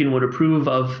Sagan would approve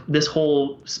of this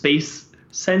whole space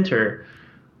center.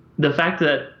 The fact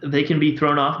that they can be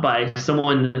thrown off by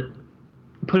someone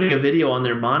putting a video on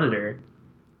their monitor,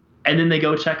 and then they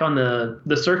go check on the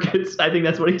circuits. I think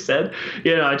that's what he said.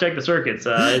 I checked the circuits.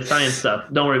 It's science stuff.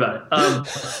 Don't worry about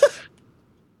it.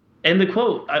 And the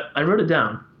quote, I wrote it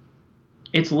down.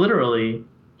 It's literally,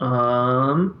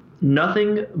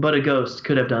 nothing but a ghost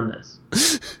could have done this.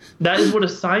 That is what a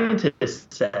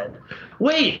scientist said.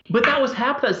 Wait, but that was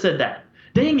Hap that said that.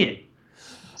 Dang it.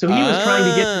 So he was trying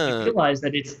to get them to realize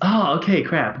that it's, okay,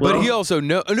 crap. Well, but he also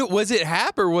was it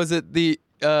Hap or was it the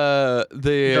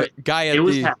guy at it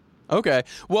was the... Hap. Okay.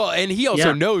 Well, and he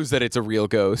also knows that it's a real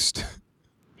ghost.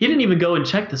 He didn't even go and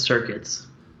check the circuits.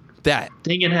 Dang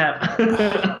it, Hap.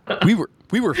 we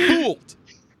were fooled.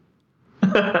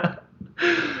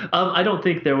 I don't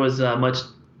think there was much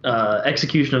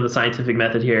execution of the scientific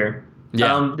method here.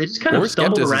 Yeah. They just kind of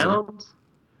stumbled around.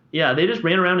 Yeah, they just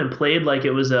ran around and played like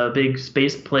it was a big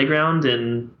space playground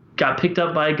and got picked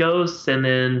up by ghosts, and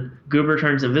then Goober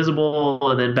turns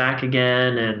invisible and then back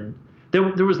again, and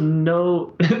there was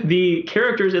no... The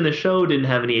characters in the show didn't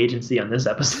have any agency on this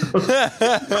episode.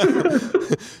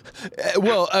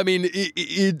 Well, I mean,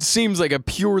 it seems like a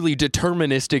purely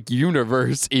deterministic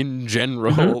universe in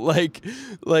general.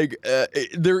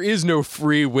 Mm-hmm. There is no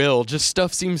free will, just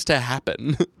stuff seems to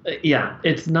happen. Yeah,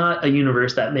 it's not a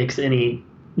universe that makes any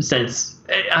sense.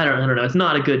 I don't know. It's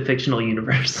not a good fictional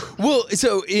universe. Well,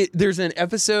 so there's an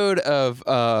episode of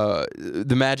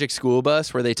the Magic School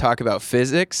Bus where they talk about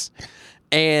physics,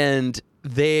 and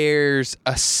there's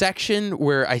a section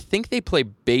where I think they play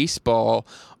baseball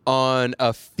on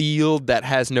a field that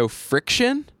has no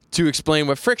friction to explain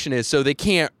what friction is. So they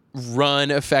can't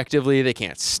run effectively, they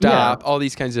can't stop, all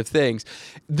these kinds of things.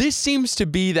 This seems to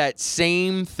be that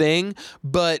same thing,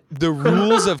 but the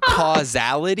rules of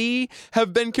causality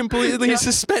have been completely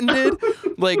suspended.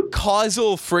 Like,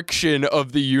 causal friction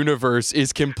of the universe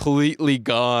is completely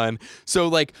gone. So,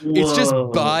 like, it's just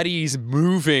bodies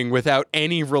moving without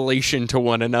any relation to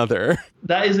one another.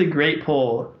 That is a great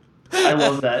poll. I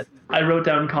love that. I wrote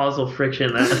down causal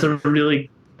friction. That's a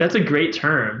great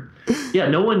term. Yeah,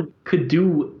 no one could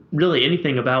do really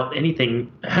anything about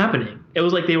anything happening. It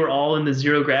was like they were all in the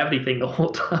zero gravity thing the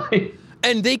whole time.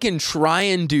 And they can try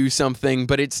and do something,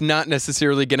 but it's not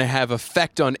necessarily going to have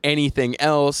effect on anything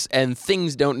else, and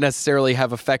things don't necessarily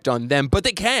have effect on them, but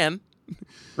they can.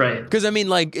 Right. Because, I mean,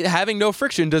 like, having no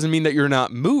friction doesn't mean that you're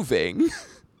not moving.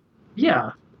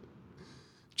 Yeah.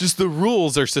 Just the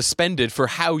rules are suspended for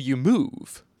how you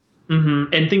move.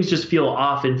 Mm-hmm. And things just feel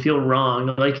off and feel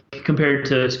wrong, like compared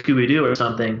to Scooby-Doo or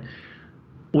something,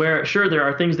 where, sure, there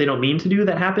are things they don't mean to do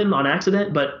that happen on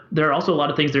accident, but there are also a lot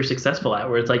of things they're successful at,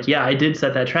 where it's like, yeah, I did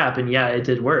set that trap, and yeah, it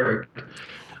did work.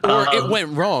 Or it went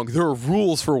wrong. There are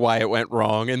rules for why it went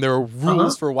wrong, and there are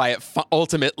rules for why it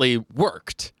ultimately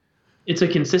worked. It's a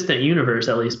consistent universe,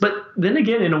 at least. But then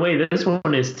again, in a way, this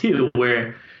one is too,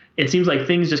 where it seems like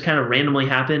things just kind of randomly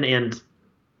happen and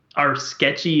are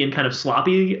sketchy and kind of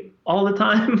sloppy all the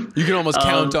time. You can almost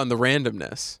count on the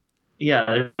randomness.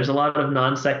 Yeah, there's a lot of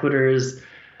non sequiturs.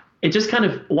 It just kind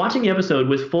of, watching the episode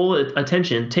with full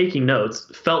attention, taking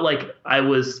notes, felt like I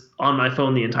was on my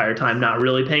phone the entire time, not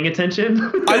really paying attention.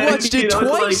 I watched it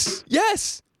twice.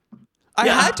 Yes. I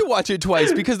had to watch it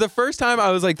twice because the first time I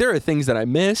was like, there are things that I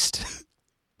missed.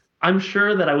 I'm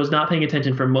sure that I was not paying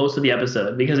attention for most of the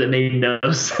episode because it made no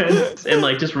sense. And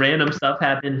like just random stuff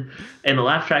happened and the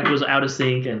laugh track was out of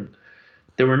sync and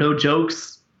there were no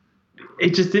jokes.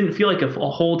 It just didn't feel like a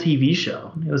whole TV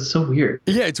show. It was so weird.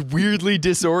 Yeah, it's weirdly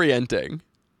disorienting.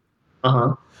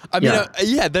 Uh-huh. I mean,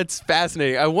 yeah, that's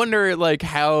fascinating. I wonder if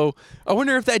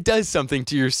that does something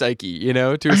to your psyche, you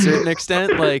know, to a certain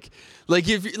extent. Like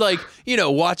if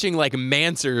watching like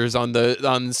Mansers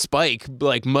on Spike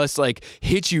like must like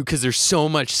hit you because there's so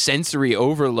much sensory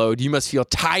overload. You must feel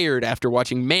tired after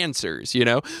watching Mansers, you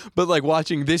know. But like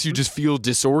watching this, you just feel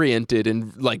disoriented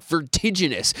and like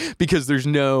vertiginous because there's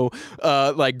no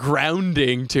like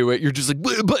grounding to it. You're just like,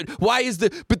 but why is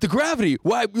the gravity?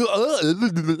 Why?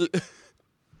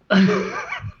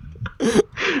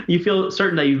 You feel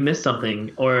certain that you've missed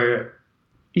something, or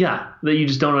that you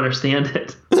just don't understand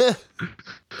it. Oh,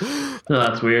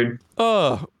 that's weird.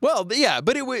 Oh, well, yeah,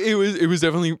 but it was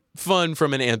definitely fun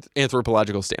from an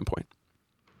anthropological standpoint.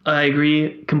 I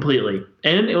agree completely,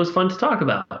 and it was fun to talk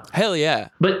about. Hell yeah!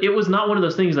 But it was not one of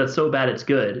those things that's so bad it's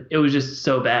good. It was just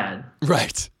so bad.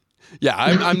 Right. Yeah,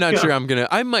 I'm not sure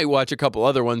I might watch a couple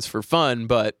other ones for fmost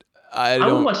but I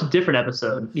would watch a different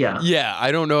episode. Yeah. Yeah,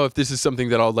 I don't know if this is something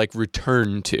that I'll like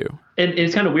return to. And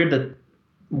it's kind of weird that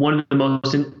one of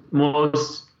the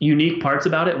most unique parts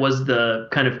about it was the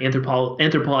kind of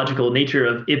anthropological nature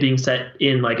of it being set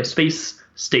in like a space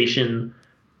station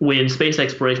when space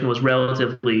exploration was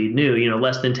relatively new, you know,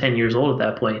 less than 10 years old at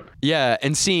that point. Yeah,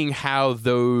 and seeing how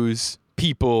those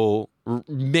people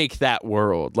make that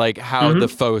world, like how the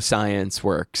faux science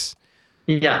works.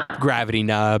 Yeah. Gravity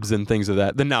knobs and things of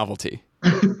that. The novelty.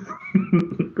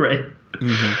 Right.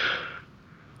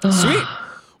 Mm-hmm. Sweet.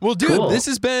 Well, dude, cool. This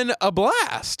has been a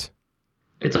blast.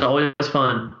 It's always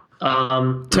fun.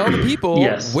 Tell the people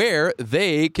where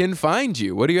they can find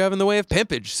you. What do you have in the way of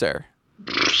pimpage, sir?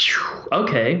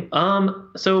 Okay.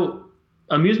 So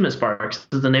Amusement Sparks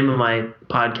is the name of my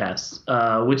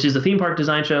podcast, which is a theme park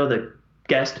design show. The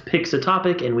guest picks a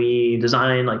topic and we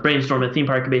design, like brainstorm a theme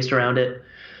park based around it.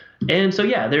 And so,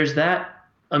 yeah, there's that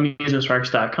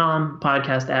amusementsparks.com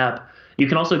podcast app. You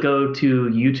can also go to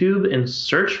YouTube and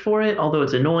search for it, although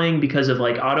it's annoying because of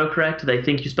like autocorrect. They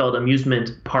think you spelled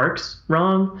amusement parks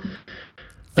wrong.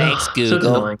 Thanks, Google. So it's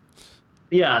annoying.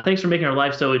 Yeah, thanks for making our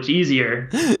life so much easier.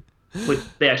 Which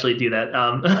they actually do that.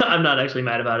 I'm not actually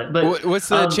mad about it. But what's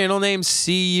the channel name?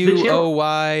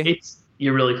 CUOY?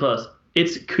 You're really close.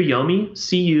 It's Kuyomi,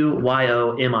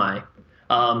 Cuyomi.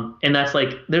 And that's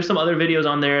like, there's some other videos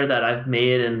on there that I've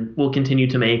made and will continue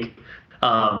to make.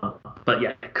 But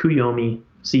yeah, Kuyomi,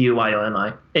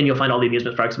 Cuyomi. And you'll find all the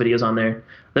Amusement Sparks videos on there.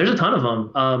 There's a ton of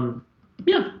them.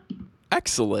 Yeah.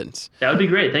 Excellent. That would be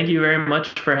great. Thank you very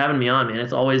much for having me on, man.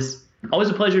 It's always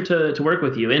a pleasure to work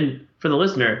with you. And for the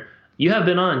listener, you have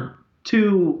been on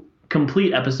 2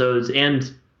 complete episodes and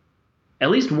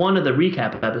at least one of the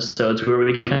recap episodes where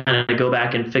we kind of go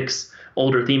back and fix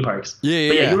older theme parks.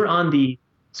 Yeah, you were on the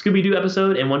Scooby-Doo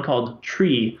episode and one called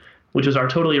Tree, which was our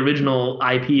totally original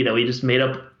IP that we just made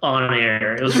up on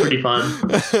air. It was pretty fun.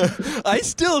 I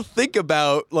still think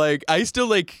about,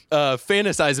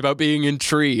 fantasize about being in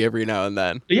Tree every now and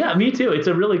then. Yeah, me too. It's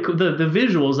a really cool, the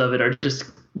visuals of it are just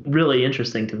really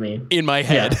interesting to me. In my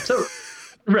head. Yeah, so,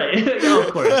 right.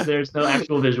 Of course, there's no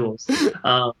actual visuals.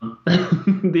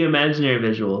 The imaginary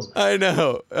visuals. I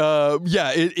know.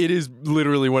 It is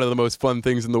literally one of the most fun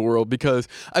things in the world because,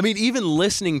 I mean, even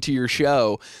listening to your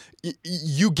show,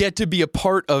 you get to be a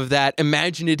part of that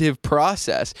imaginative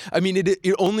process. I mean, it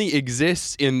only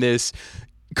exists in this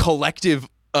collective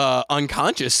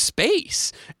unconscious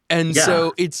space. And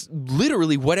so it's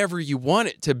literally whatever you want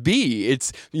it to be.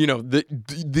 It's,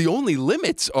 the only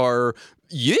limits are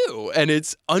you, and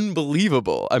it's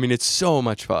unbelievable. I mean, it's so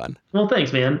much fun. Well,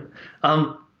 thanks, man.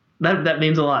 That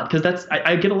means a lot, because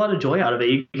I get a lot of joy out of it.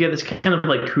 You get this kind of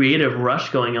like creative rush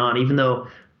going on, even though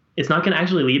it's not going to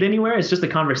actually lead anywhere. It's just a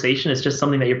conversation. It's just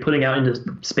something that you're putting out into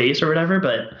space or whatever,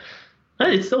 but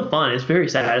it's still fun. It's very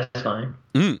satisfying.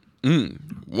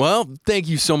 Well, thank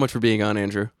you so much for being on,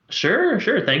 Andrew. Sure.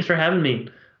 Thanks for having me.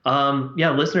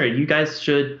 Listener, you guys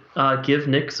should give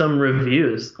Nick some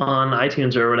reviews on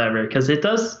iTunes or whatever, because it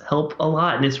does help a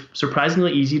lot, and it's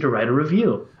surprisingly easy to write a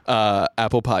review.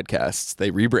 Apple Podcasts,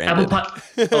 they rebranded.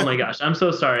 Oh my gosh, I'm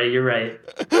so sorry. You're right.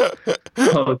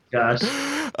 Oh gosh.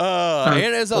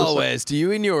 And as always, to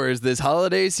you and yours this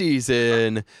holiday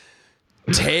season,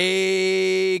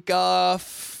 take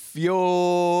off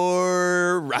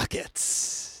your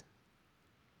rockets.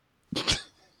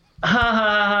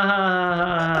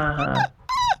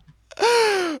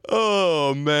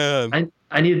 Oh man.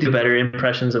 I need to do better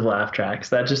impressions of laugh tracks.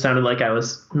 That just sounded like I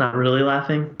was not really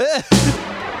laughing.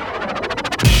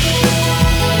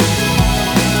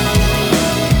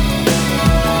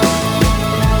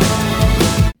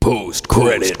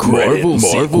 Post-credit Marvel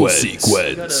sequence.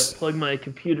 I gotta plug my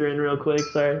computer in real quick,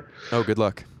 sorry. Oh, good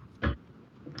luck.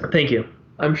 Thank you.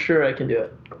 I'm sure I can do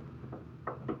it.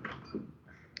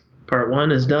 Part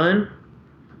 1 is done.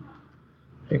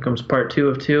 Here comes part 2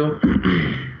 of 2.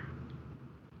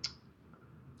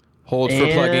 Hold for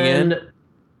plugging in.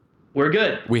 We're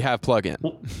good. We have plug-in.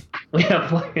 We have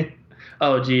plug-in.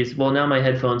 Oh, geez. Well, now my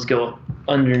headphones go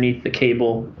underneath the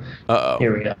cable. Uh-oh.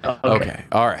 Here we go. Okay.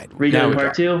 All right. Redoing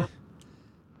part 2.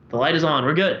 The light is on.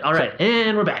 We're good. All right.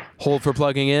 And we're back. Hold for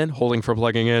plugging in. Holding for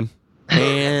plugging in.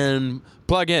 And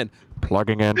plug in.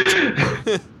 Plugging in.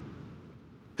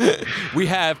 We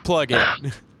have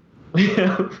plug-in.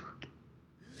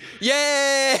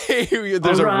 Yay!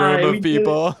 There's a room of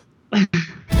people.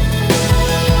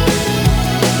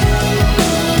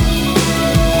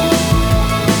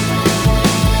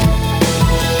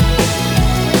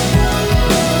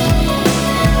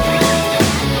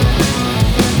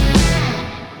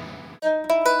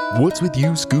 What's With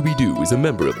You, Scooby-Doo is a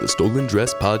member of the Stolen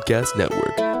Dress Podcast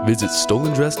Network. Visit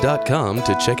stolendress.com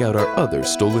to check out our other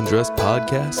Stolen Dress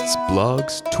podcasts,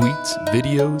 blogs, tweets,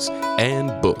 videos,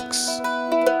 and books.